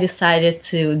why I decided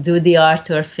to do the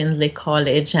Arthur Findlay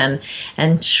College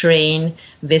and train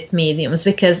with mediums.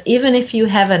 Because even if you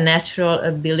have a natural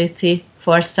ability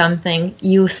for something,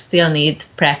 you still need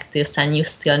practice and you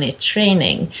still need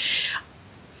training.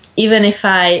 Even if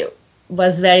I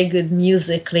was very good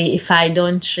musically, if I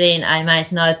don't train, I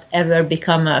might not ever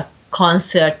become a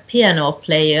concert piano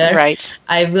player. Right.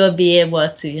 I will be able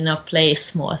to, play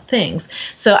small things.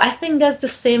 So I think that's the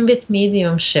same with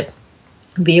mediumship.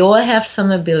 We all have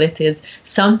some abilities.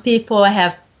 Some people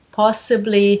have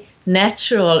possibly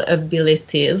natural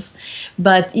abilities,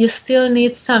 but you still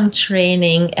need some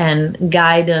training and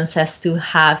guidance as to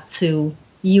how to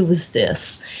use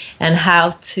this and how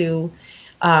to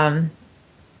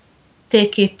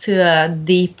take it to a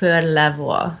deeper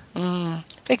level.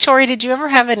 Victoria, did you ever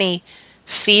have any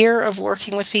fear of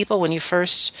working with people when you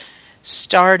first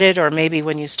started, or maybe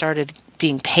when you started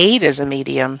being paid as a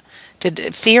medium?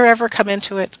 Did fear ever come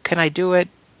into it? Can I do it?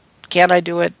 Can't I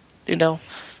do it?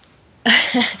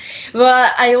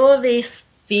 Well, I always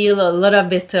feel a little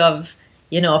bit of,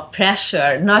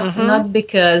 pressure, not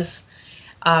because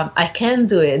I can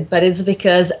do it, but it's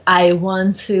because I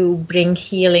want to bring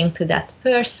healing to that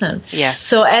person. Yes.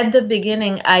 So at the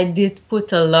beginning, I did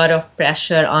put a lot of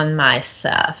pressure on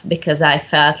myself because I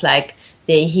felt like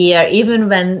even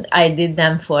when I did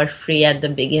them for free at the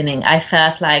beginning, I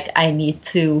felt like I need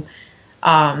to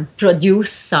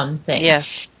produce something.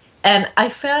 Yes. And I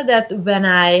felt that when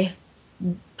I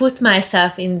put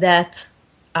myself in that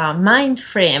mind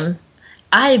frame,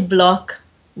 I block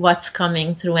what's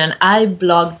coming through, and I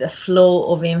block the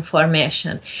flow of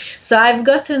information. So I've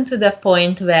gotten to the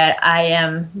point where I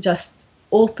am just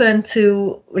open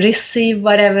to receive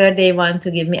whatever they want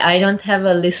to give me. I don't have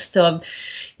a list of,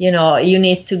 you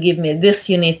need to give me this,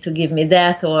 you need to give me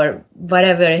that, or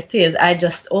whatever it is. I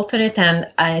just open it and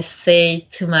I say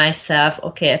to myself,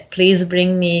 okay, please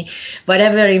bring me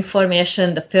whatever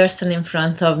information the person in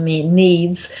front of me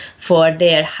needs for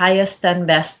their highest and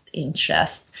best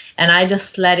interest. And I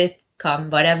just let it come,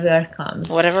 whatever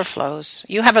comes. Whatever flows.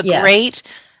 You have a Yes. great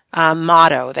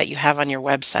motto that you have on your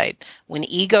website. When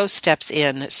ego steps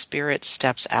in, spirit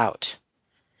steps out.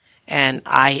 And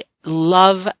I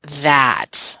love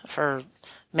that. For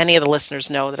many of the listeners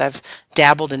know that I've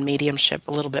dabbled in mediumship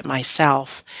a little bit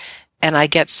myself. And I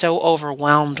get so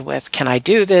overwhelmed with, can I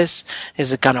do this?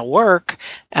 Is it going to work?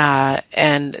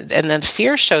 And then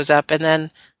fear shows up, and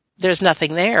then there's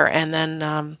nothing there. And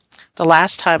then the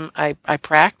last time I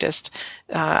practiced,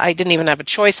 I didn't even have a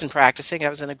choice in practicing. I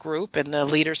was in a group, and the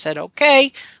leader said,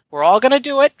 okay, we're all going to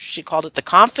do it. She called it the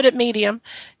confident medium.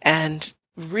 And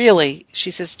really, she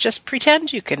says, just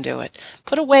pretend you can do it.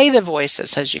 Put away the voice that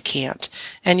says you can't.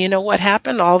 And you know what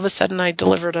happened? All of a sudden, I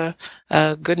delivered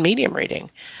a good medium reading.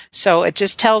 So it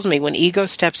just tells me when ego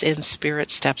steps in,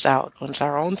 spirit steps out. When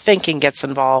our own thinking gets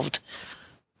involved,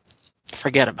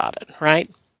 forget about it, right?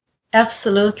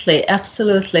 Absolutely,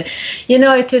 absolutely.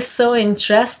 It is so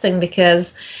interesting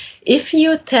because if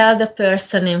you tell the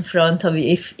person in front of you,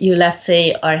 if you, let's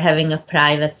say, are having a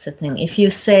private sitting, if you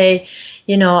say,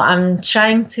 I'm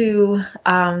trying to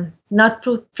not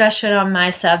put pressure on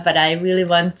myself, but I really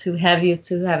want to have you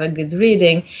to have a good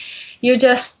reading, you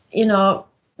just,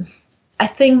 I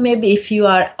think maybe if you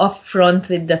are upfront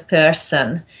with the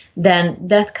person, then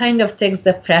that kind of takes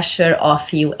the pressure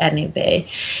off you anyway.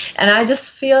 And I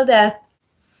just feel that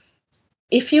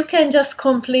if you can just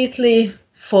completely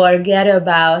forget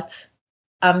about,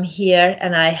 I'm here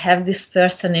and I have this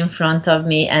person in front of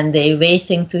me and they're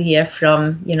waiting to hear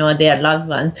from, their loved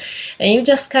ones, and you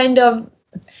just kind of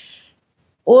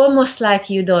almost like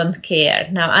you don't care.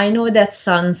 Now, I know that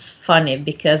sounds funny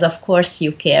because of course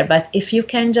you care, but if you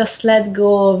can just let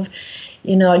go of,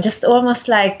 just almost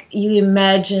like you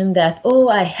imagine that, oh,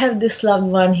 I have this loved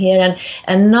one here,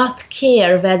 and not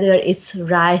care whether it's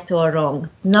right or wrong,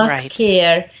 not Right.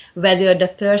 care whether the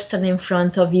person in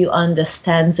front of you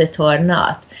understands it or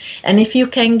not. And if you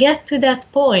can get to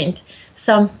that point,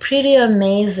 some pretty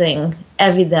amazing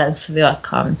evidence will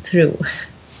come through.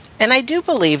 And I do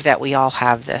believe that we all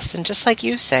have this. And just like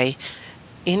you say,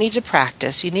 you need to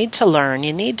practice, you need to learn,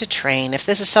 you need to train. If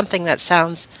this is something that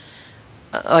sounds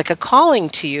like a calling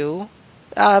to you,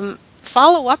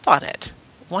 follow up on it.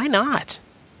 Why not?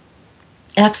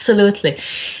 Absolutely.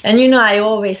 And I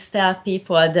always tell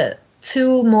people the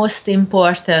two most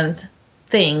important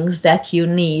things that you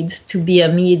need to be a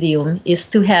medium is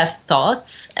to have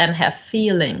thoughts and have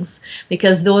feelings,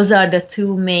 because those are the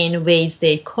two main ways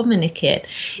they communicate.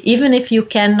 Even if you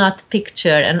cannot picture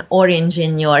an orange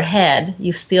in your head,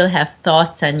 you still have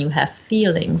thoughts and you have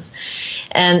feelings.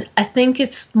 And I think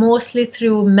it's mostly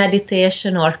through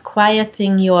meditation or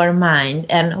quieting your mind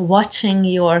and watching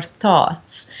your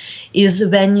thoughts is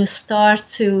when you start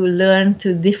to learn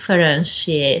to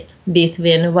differentiate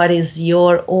between what is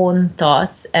your own thoughts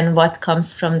and what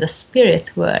comes from the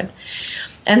spirit world.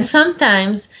 And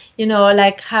sometimes,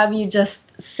 like how you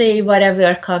just say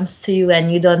whatever comes to you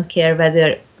and you don't care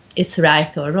whether it's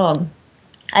right or wrong.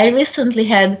 I recently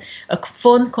had a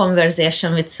phone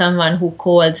conversation with someone who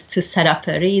called to set up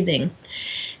a reading.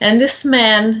 And this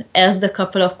man asked a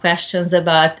couple of questions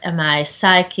about, am I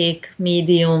psychic,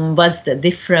 medium, what's the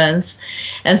difference?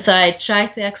 And so I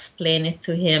tried to explain it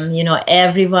to him.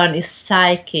 Everyone is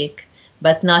psychic,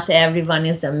 but not everyone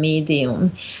is a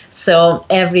medium. So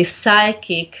every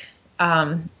psychic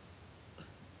kind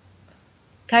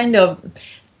of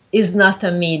is not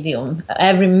a medium.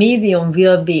 Every medium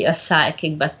will be a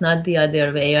psychic, but not the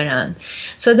other way around.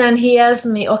 So then he asked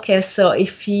me, okay, so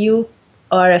if you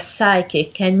are a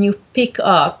psychic, can you pick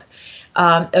up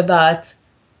about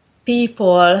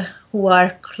people who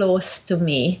are close to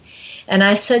me? And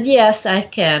I said, yes, I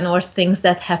can, or things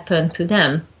that happen to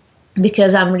them,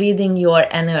 because I'm reading your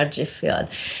energy field.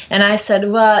 And I said,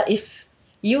 well, if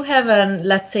you have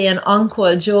let's say an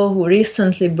Uncle Joe who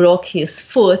recently broke his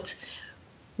foot,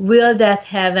 will that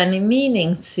have any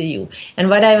meaning to you? And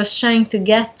what I was trying to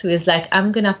get to is like,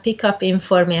 I'm going to pick up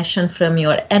information from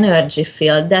your energy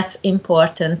field that's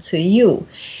important to you.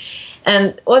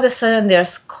 And all of a sudden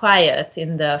there's quiet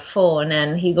in the phone,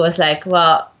 and he goes like,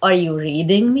 well, are you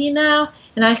reading me now?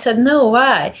 And I said, no,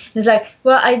 why? He's like,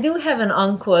 well, I do have an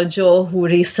Uncle Joe who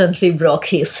recently broke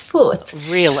his foot.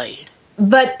 Really?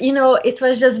 But, it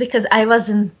was just because I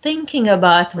wasn't thinking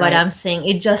about what I'm saying.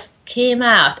 It just came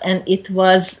out, and it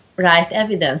was right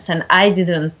evidence, and I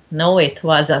didn't know it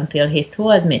was until he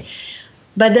told me.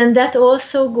 But then that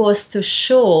also goes to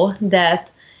show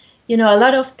that, a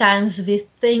lot of times we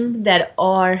think that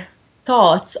our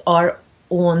thoughts are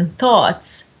own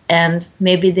thoughts, and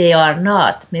maybe they are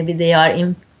not. Maybe they are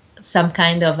in some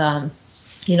kind of,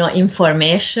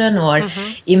 information or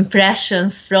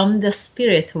impressions from the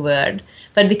spirit world.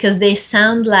 But because they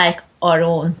sound like our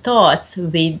own thoughts,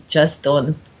 we just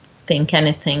don't think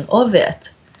anything of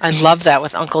it. I love that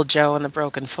with Uncle Joe and the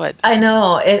broken foot. I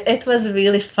know. It was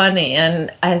really funny.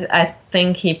 And I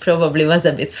think he probably was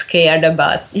a bit scared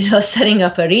about, setting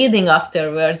up a reading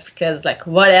afterwards, because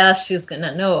what else she's going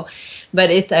to know.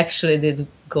 But it actually did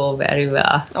go very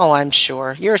well. Oh, I'm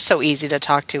sure. You're so easy to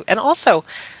talk to. And also,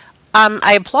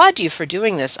 I applaud you for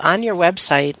doing this. On your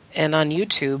website and on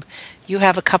YouTube, you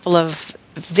have a couple of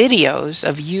videos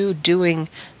of you doing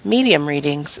medium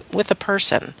readings with a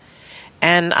person.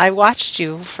 And I watched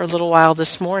you for a little while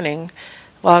this morning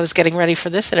while I was getting ready for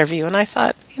this interview, and I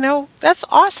thought, that's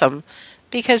awesome,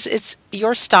 because it's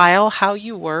your style, how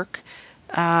you work.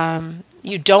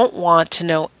 You don't want to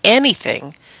know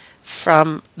anything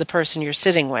from the person you're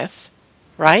sitting with,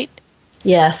 right?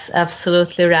 Yes,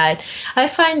 absolutely right. I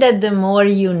find that the more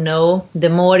you know, the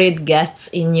more it gets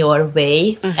in your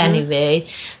way anyway.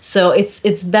 So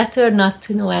it's better not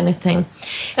to know anything.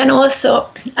 And also,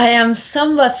 I am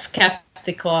somewhat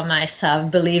skeptical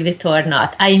myself, believe it or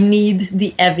not. I need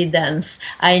the evidence.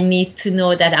 I need to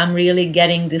know that I'm really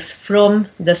getting this from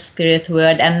the spirit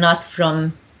world and not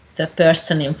from the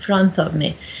person in front of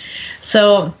me.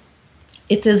 So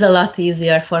it is a lot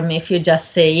easier for me if you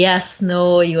just say yes,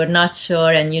 no, you're not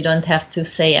sure, and you don't have to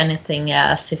say anything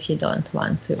else if you don't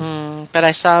want to. But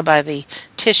I saw by the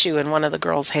tissue in one of the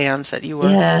girls' hands that you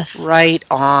were right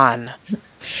on.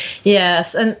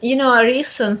 Yes, and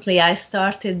recently I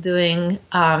started doing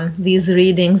these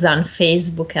readings on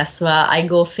Facebook as well. I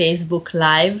go Facebook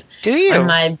Live. Do you? On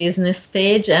my business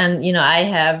page, and I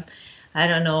have,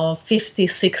 50,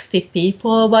 60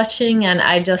 people watching, and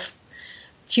I just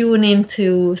tune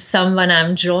into someone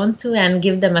I'm drawn to and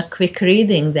give them a quick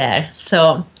reading there.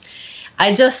 So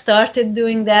I just started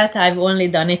doing that. I've only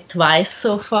done it twice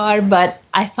so far, but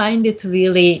I find it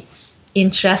really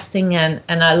interesting, and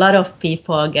a lot of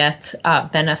people get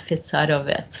benefits out of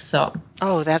it. So,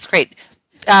 oh, that's great.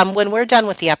 When we're done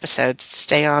with the episode,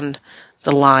 stay on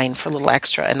the line for a little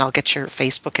extra, and I'll get your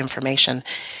Facebook information.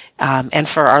 And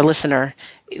for our listener,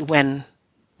 when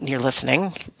you're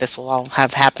listening, this will all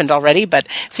have happened already, but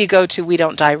if you go to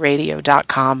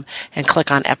WeDon'tDieRadio.com and click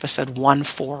on episode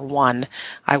 141,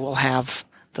 I will have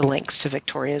the links to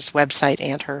Victoria's website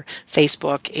and her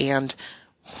Facebook and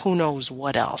who knows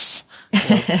what else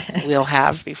we'll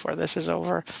have before this is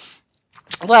over.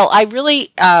 Well, I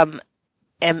really am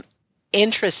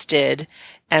interested,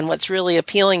 and what's really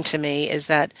appealing to me is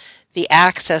that the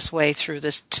access way through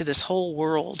this to this whole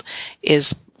world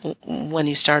is when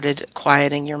you started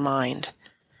quieting your mind.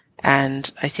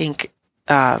 And I think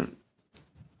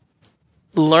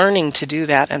learning to do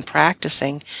that and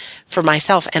practicing for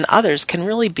myself and others can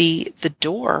really be the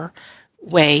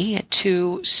doorway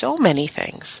to so many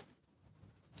things.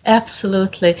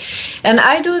 Absolutely. And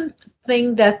I don't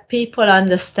think that people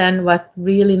understand what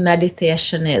really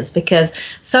meditation is, because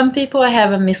some people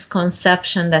have a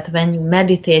misconception that when you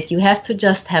meditate, you have to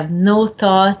just have no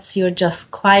thoughts. You're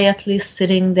just quietly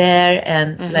sitting there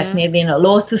and like maybe in a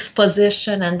lotus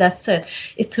position, and that's it.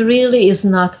 It really is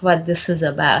not what this is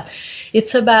about.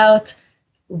 It's about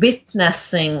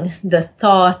witnessing the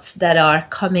thoughts that are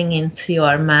coming into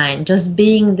your mind, just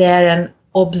being there and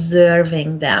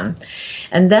observing them.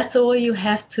 And that's all you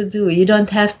have to do. You don't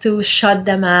have to shut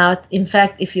them out. In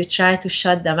fact, if you try to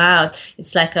shut them out,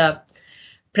 it's like a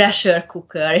pressure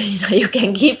cooker. You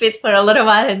can keep it for a little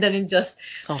while and then it just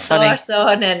starts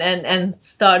on and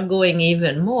start going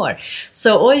even more.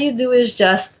 So all you do is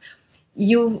just,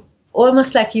 you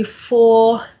almost like you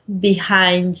fall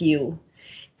behind you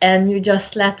and you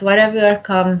just let whatever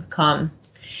come.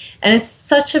 And it's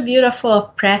such a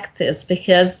beautiful practice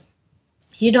because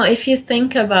if you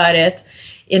think about it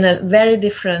in a very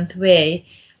different way,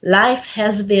 life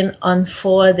has been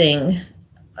unfolding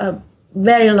a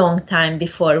very long time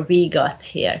before we got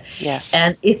here. Yes.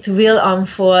 And it will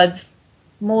unfold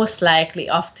most likely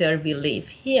after we leave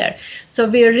here. So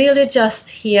we're really just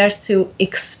here to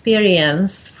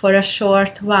experience for a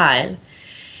short while.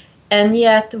 And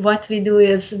yet what we do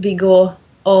is we go,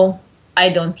 oh, I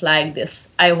don't like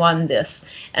this, I want this,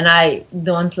 and I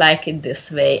don't like it this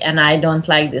way, and I don't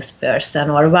like this person,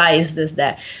 or why is this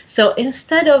that? So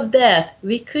instead of that,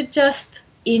 we could just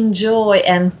enjoy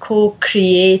and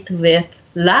co-create with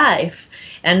life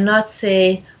and not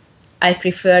say, I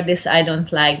prefer this, I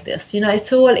don't like this.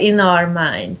 It's all in our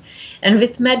mind. And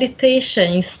with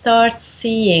meditation, you start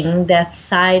seeing that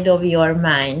side of your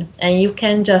mind, and you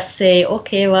can just say,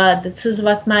 okay, well, this is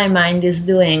what my mind is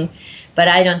doing, but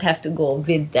I don't have to go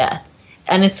with that.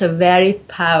 And it's a very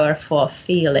powerful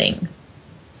feeling.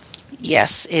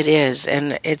 Yes, it is.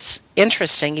 And it's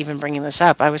interesting even bringing this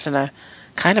up. I was in a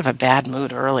kind of a bad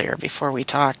mood earlier before we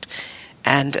talked.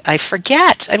 And I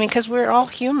forget, because we're all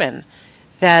human,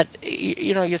 that,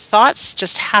 your thoughts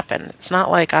just happen. It's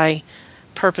not like I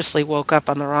purposely woke up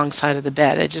on the wrong side of the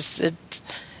bed.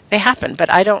 They happen. But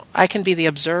I can be the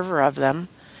observer of them,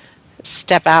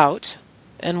 step out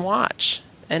and watch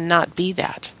and not be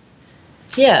that.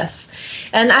 Yes.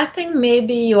 And I think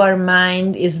maybe your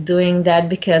mind is doing that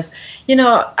because,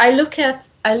 I look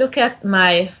at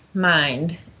my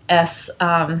mind as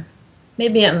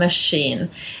maybe a machine.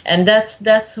 And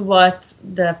that's what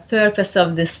the purpose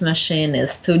of this machine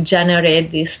is, to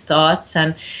generate these thoughts.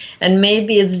 And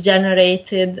maybe it's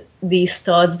generated these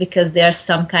thoughts because there's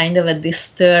some kind of a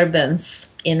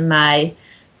disturbance in my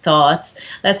thoughts.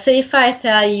 Let's say if I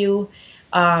tell you,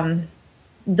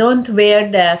 don't wear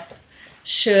that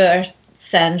shirt,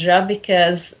 Sandra,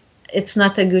 because it's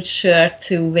not a good shirt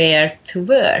to wear to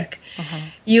work.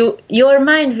 Your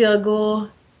mind will go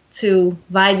to,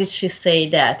 why did she say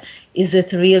that? Is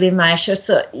it really my shirt?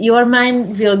 So your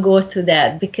mind will go to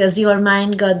that because your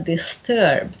mind got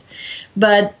disturbed.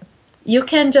 But you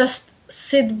can just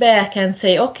sit back and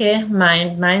say, okay,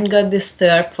 mind got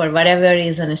disturbed for whatever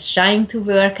reason. It's trying to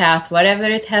work out whatever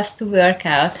it has to work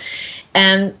out.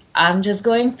 And I'm just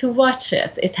going to watch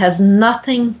it. It has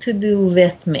nothing to do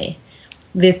with me,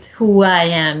 with who I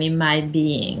am in my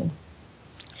being.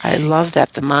 I love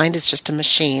that. The mind is just a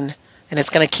machine, and it's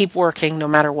going to keep working no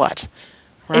matter what,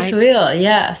 right? It will,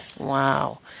 yes.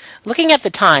 Wow. Looking at the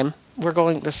time,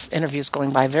 this interview is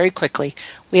going by very quickly.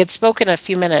 We had spoken a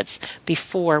few minutes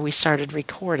before we started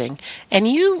recording, and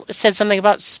you said something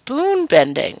about spoon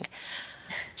bending.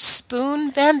 Spoon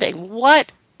bending.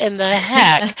 What in the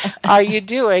heck are you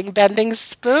doing bending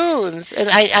spoons? And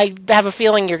I have a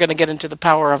feeling you're going to get into the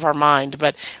power of our mind,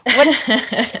 but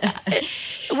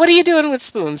what are you doing with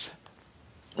spoons?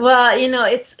 Well,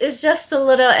 it's just a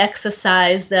little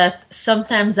exercise that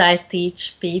sometimes I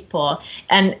teach people.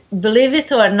 And believe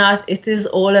it or not, it is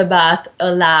all about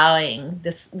allowing.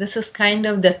 This is kind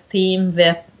of the theme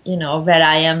with, where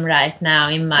I am right now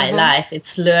in my life.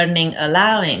 It's learning,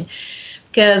 allowing.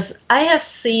 Because I have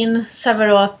seen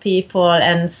several people,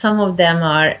 and some of them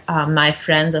are my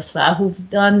friends as well, who've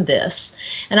done this.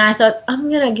 And I thought, I'm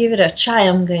going to give it a try.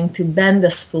 I'm going to bend a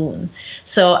spoon.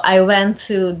 So I went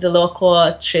to the local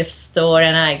thrift store,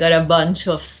 and I got a bunch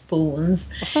of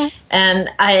spoons. And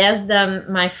I asked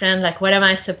them, my friend, what am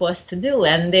I supposed to do?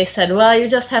 And they said, well, you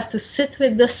just have to sit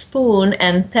with the spoon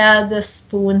and tell the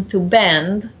spoon to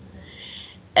bend.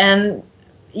 And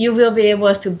you will be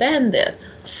able to bend it.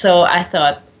 So I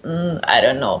thought, I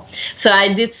don't know. So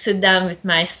I did sit down with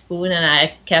my spoon and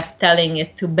I kept telling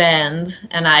it to bend,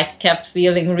 and I kept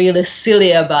feeling really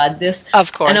silly about this.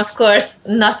 Of course. And of course,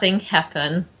 nothing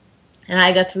happened. And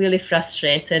I got really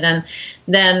frustrated. And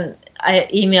then I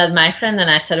emailed my friend and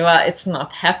I said, well, it's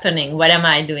not happening. What am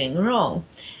I doing wrong?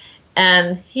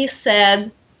 And he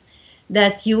said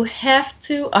that you have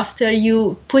to, after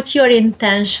you put your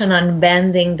intention on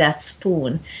bending that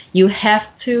spoon, you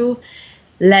have to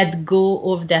let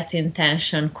go of that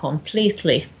intention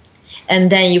completely.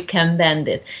 And then you can bend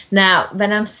it. Now,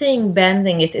 when I'm saying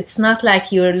bending it, it's not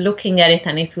like you're looking at it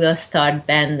and it will start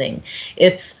bending.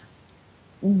 It's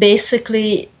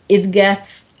basically, it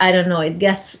gets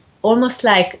almost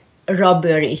like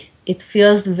rubbery. It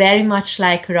feels very much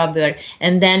like rubber,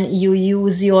 and then you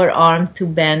use your arm to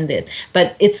bend it.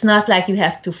 But it's not like you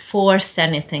have to force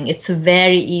anything. It's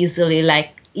very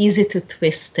easy to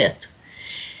twist it.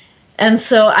 And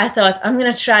so I thought, I'm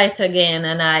going to try it again.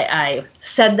 And I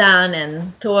sat down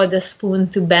and told the spoon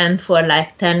to bend for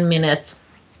 10 minutes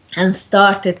and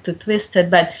started to twist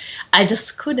it. But I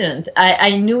just couldn't.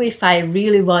 I knew if I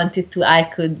really wanted to, I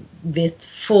could, with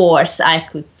force, I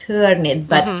could turn it.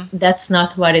 But that's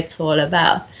not what it's all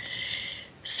about.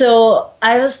 So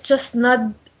I was just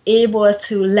not able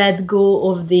to let go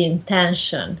of the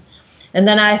intention. And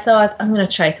then I thought, I'm going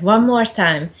to try it one more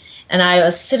time. And I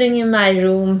was sitting in my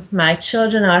room. My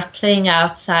children are playing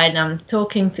outside. I'm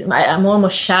I'm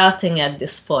almost shouting at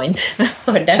this point.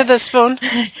 To the spoon?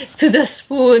 To the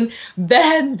spoon.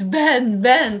 Bend, bend,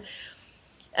 bend.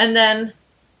 And then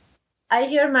I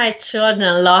hear my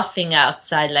children laughing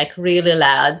outside, like really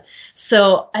loud.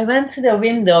 So I went to the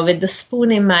window with the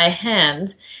spoon in my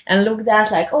hand and looked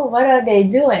out like, oh, what are they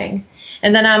doing?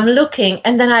 And then I'm looking,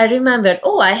 and then I remembered,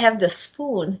 oh, I have the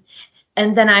spoon.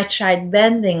 And then I tried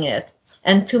bending it.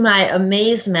 And to my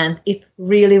amazement, it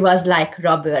really was like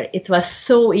rubber. It was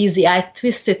so easy. I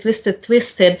twisted,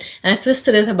 and I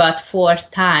twisted it about 4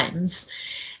 times.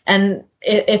 And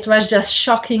it was just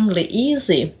shockingly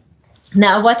easy.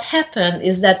 Now, what happened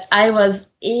is that I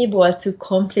was able to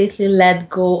completely let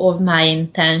go of my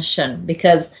intention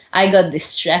because I got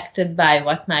distracted by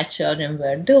what my children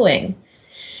were doing.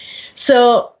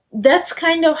 So that's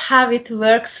kind of how it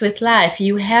works with life.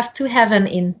 You have to have an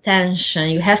intention.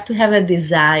 You have to have a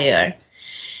desire.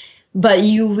 But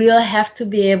you will have to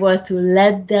be able to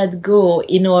let that go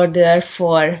in order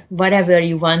for whatever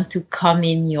you want to come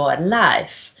in your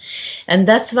life. And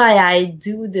that's why I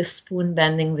do the spoon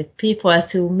bending with people,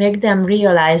 to make them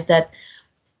realize that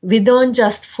we don't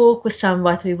just focus on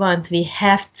what we want. We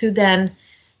have to then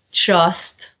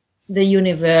trust the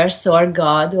universe or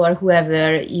God or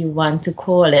whoever you want to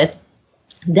call it,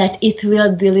 that it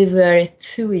will deliver it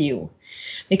to you.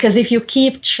 Because if you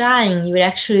keep trying, you're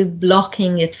actually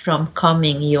blocking it from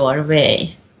coming your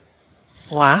way.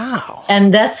 Wow.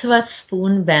 And that's what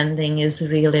spoon bending is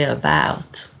really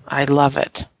about. I love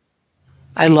it.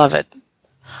 I love it.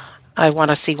 I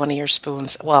want to see one of your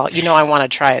spoons. Well, I want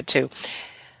to try it too.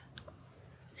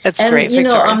 It's great,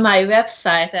 Victoria. On my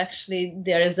website, actually,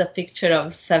 there is a picture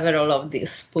of several of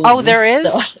these spoons. Oh, there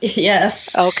is? So,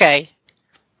 yes. Okay.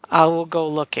 I will go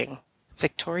looking.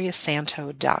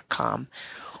 VictoriaSanto.com.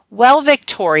 Well,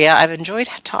 Victoria, I've enjoyed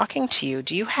talking to you.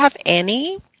 Do you have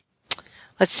any,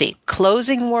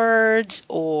 closing words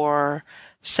or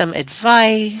some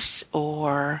advice,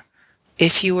 or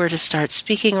if you were to start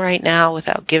speaking right now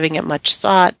without giving it much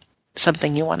thought,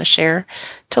 something you want to share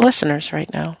to listeners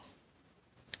right now?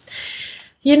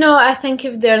 I think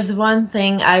if there's one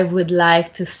thing I would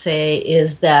like to say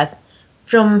is that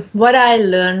from what I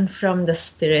learned from the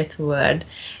spirit world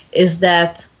is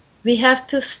that we have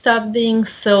to stop being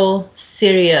so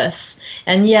serious.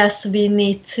 And yes, we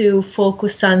need to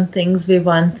focus on things we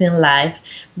want in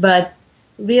life, but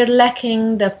we're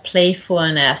lacking the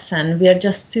playfulness, and we're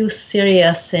just too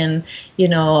serious in,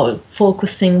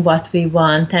 focusing what we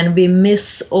want, and we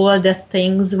miss all the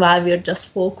things while we're just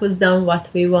focused on what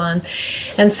we want.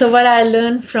 And so what I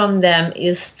learned from them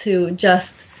is to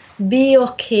just be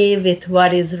okay with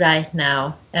what is right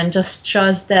now and just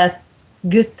trust that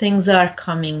good things are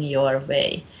coming your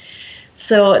way.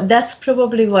 So that's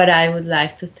probably what I would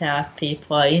like to tell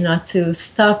people, to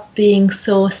stop being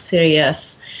so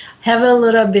serious. Have a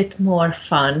little bit more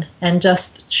fun and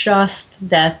just trust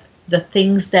that the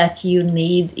things that you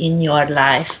need in your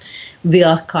life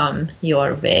will come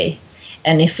your way.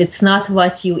 And if it's not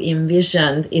what you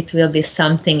envisioned, it will be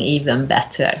something even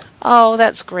better. Oh,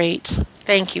 that's great.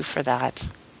 Thank you for that.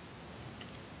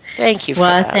 Thank you for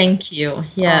that. Well, thank you.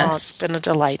 Yes. Oh, it's been a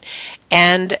delight.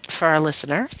 And for our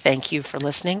listener, thank you for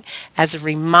listening. As a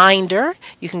reminder,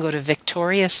 you can go to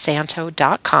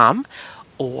VictoriaSanto.com,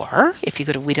 or if you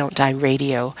go to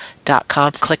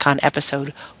WeDon'tDieRadio.com, click on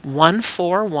episode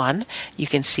 141. You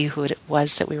can see who it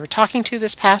was that we were talking to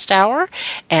this past hour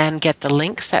and get the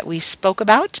links that we spoke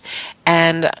about.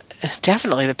 And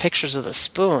definitely the pictures of the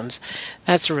spoons.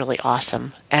 That's really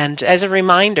awesome. And as a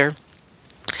reminder,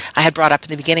 I had brought up in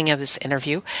the beginning of this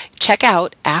interview, check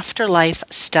out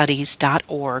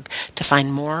afterlifestudies.org to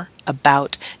find more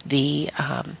about the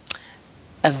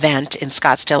event in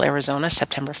Scottsdale, Arizona,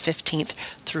 September 15th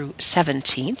through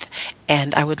 17th.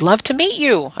 And I would love to meet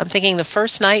you. I'm thinking the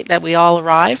first night that we all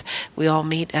arrive, we all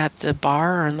meet at the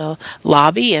bar or in the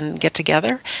lobby and get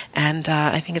together. And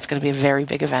I think it's going to be a very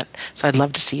big event. So I'd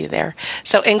love to see you there.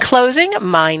 So in closing,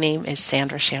 my name is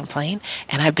Sandra Champlain,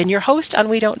 and I've been your host on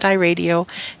We Don't Die Radio.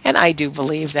 And I do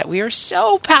believe that we are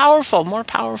so powerful, more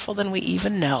powerful than we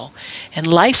even know. And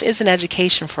life is an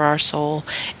education for our soul.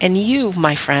 And you,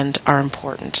 my friend, are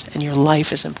important, and your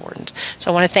life is important.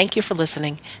 So I want to thank you for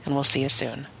listening, and we'll see you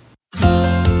soon.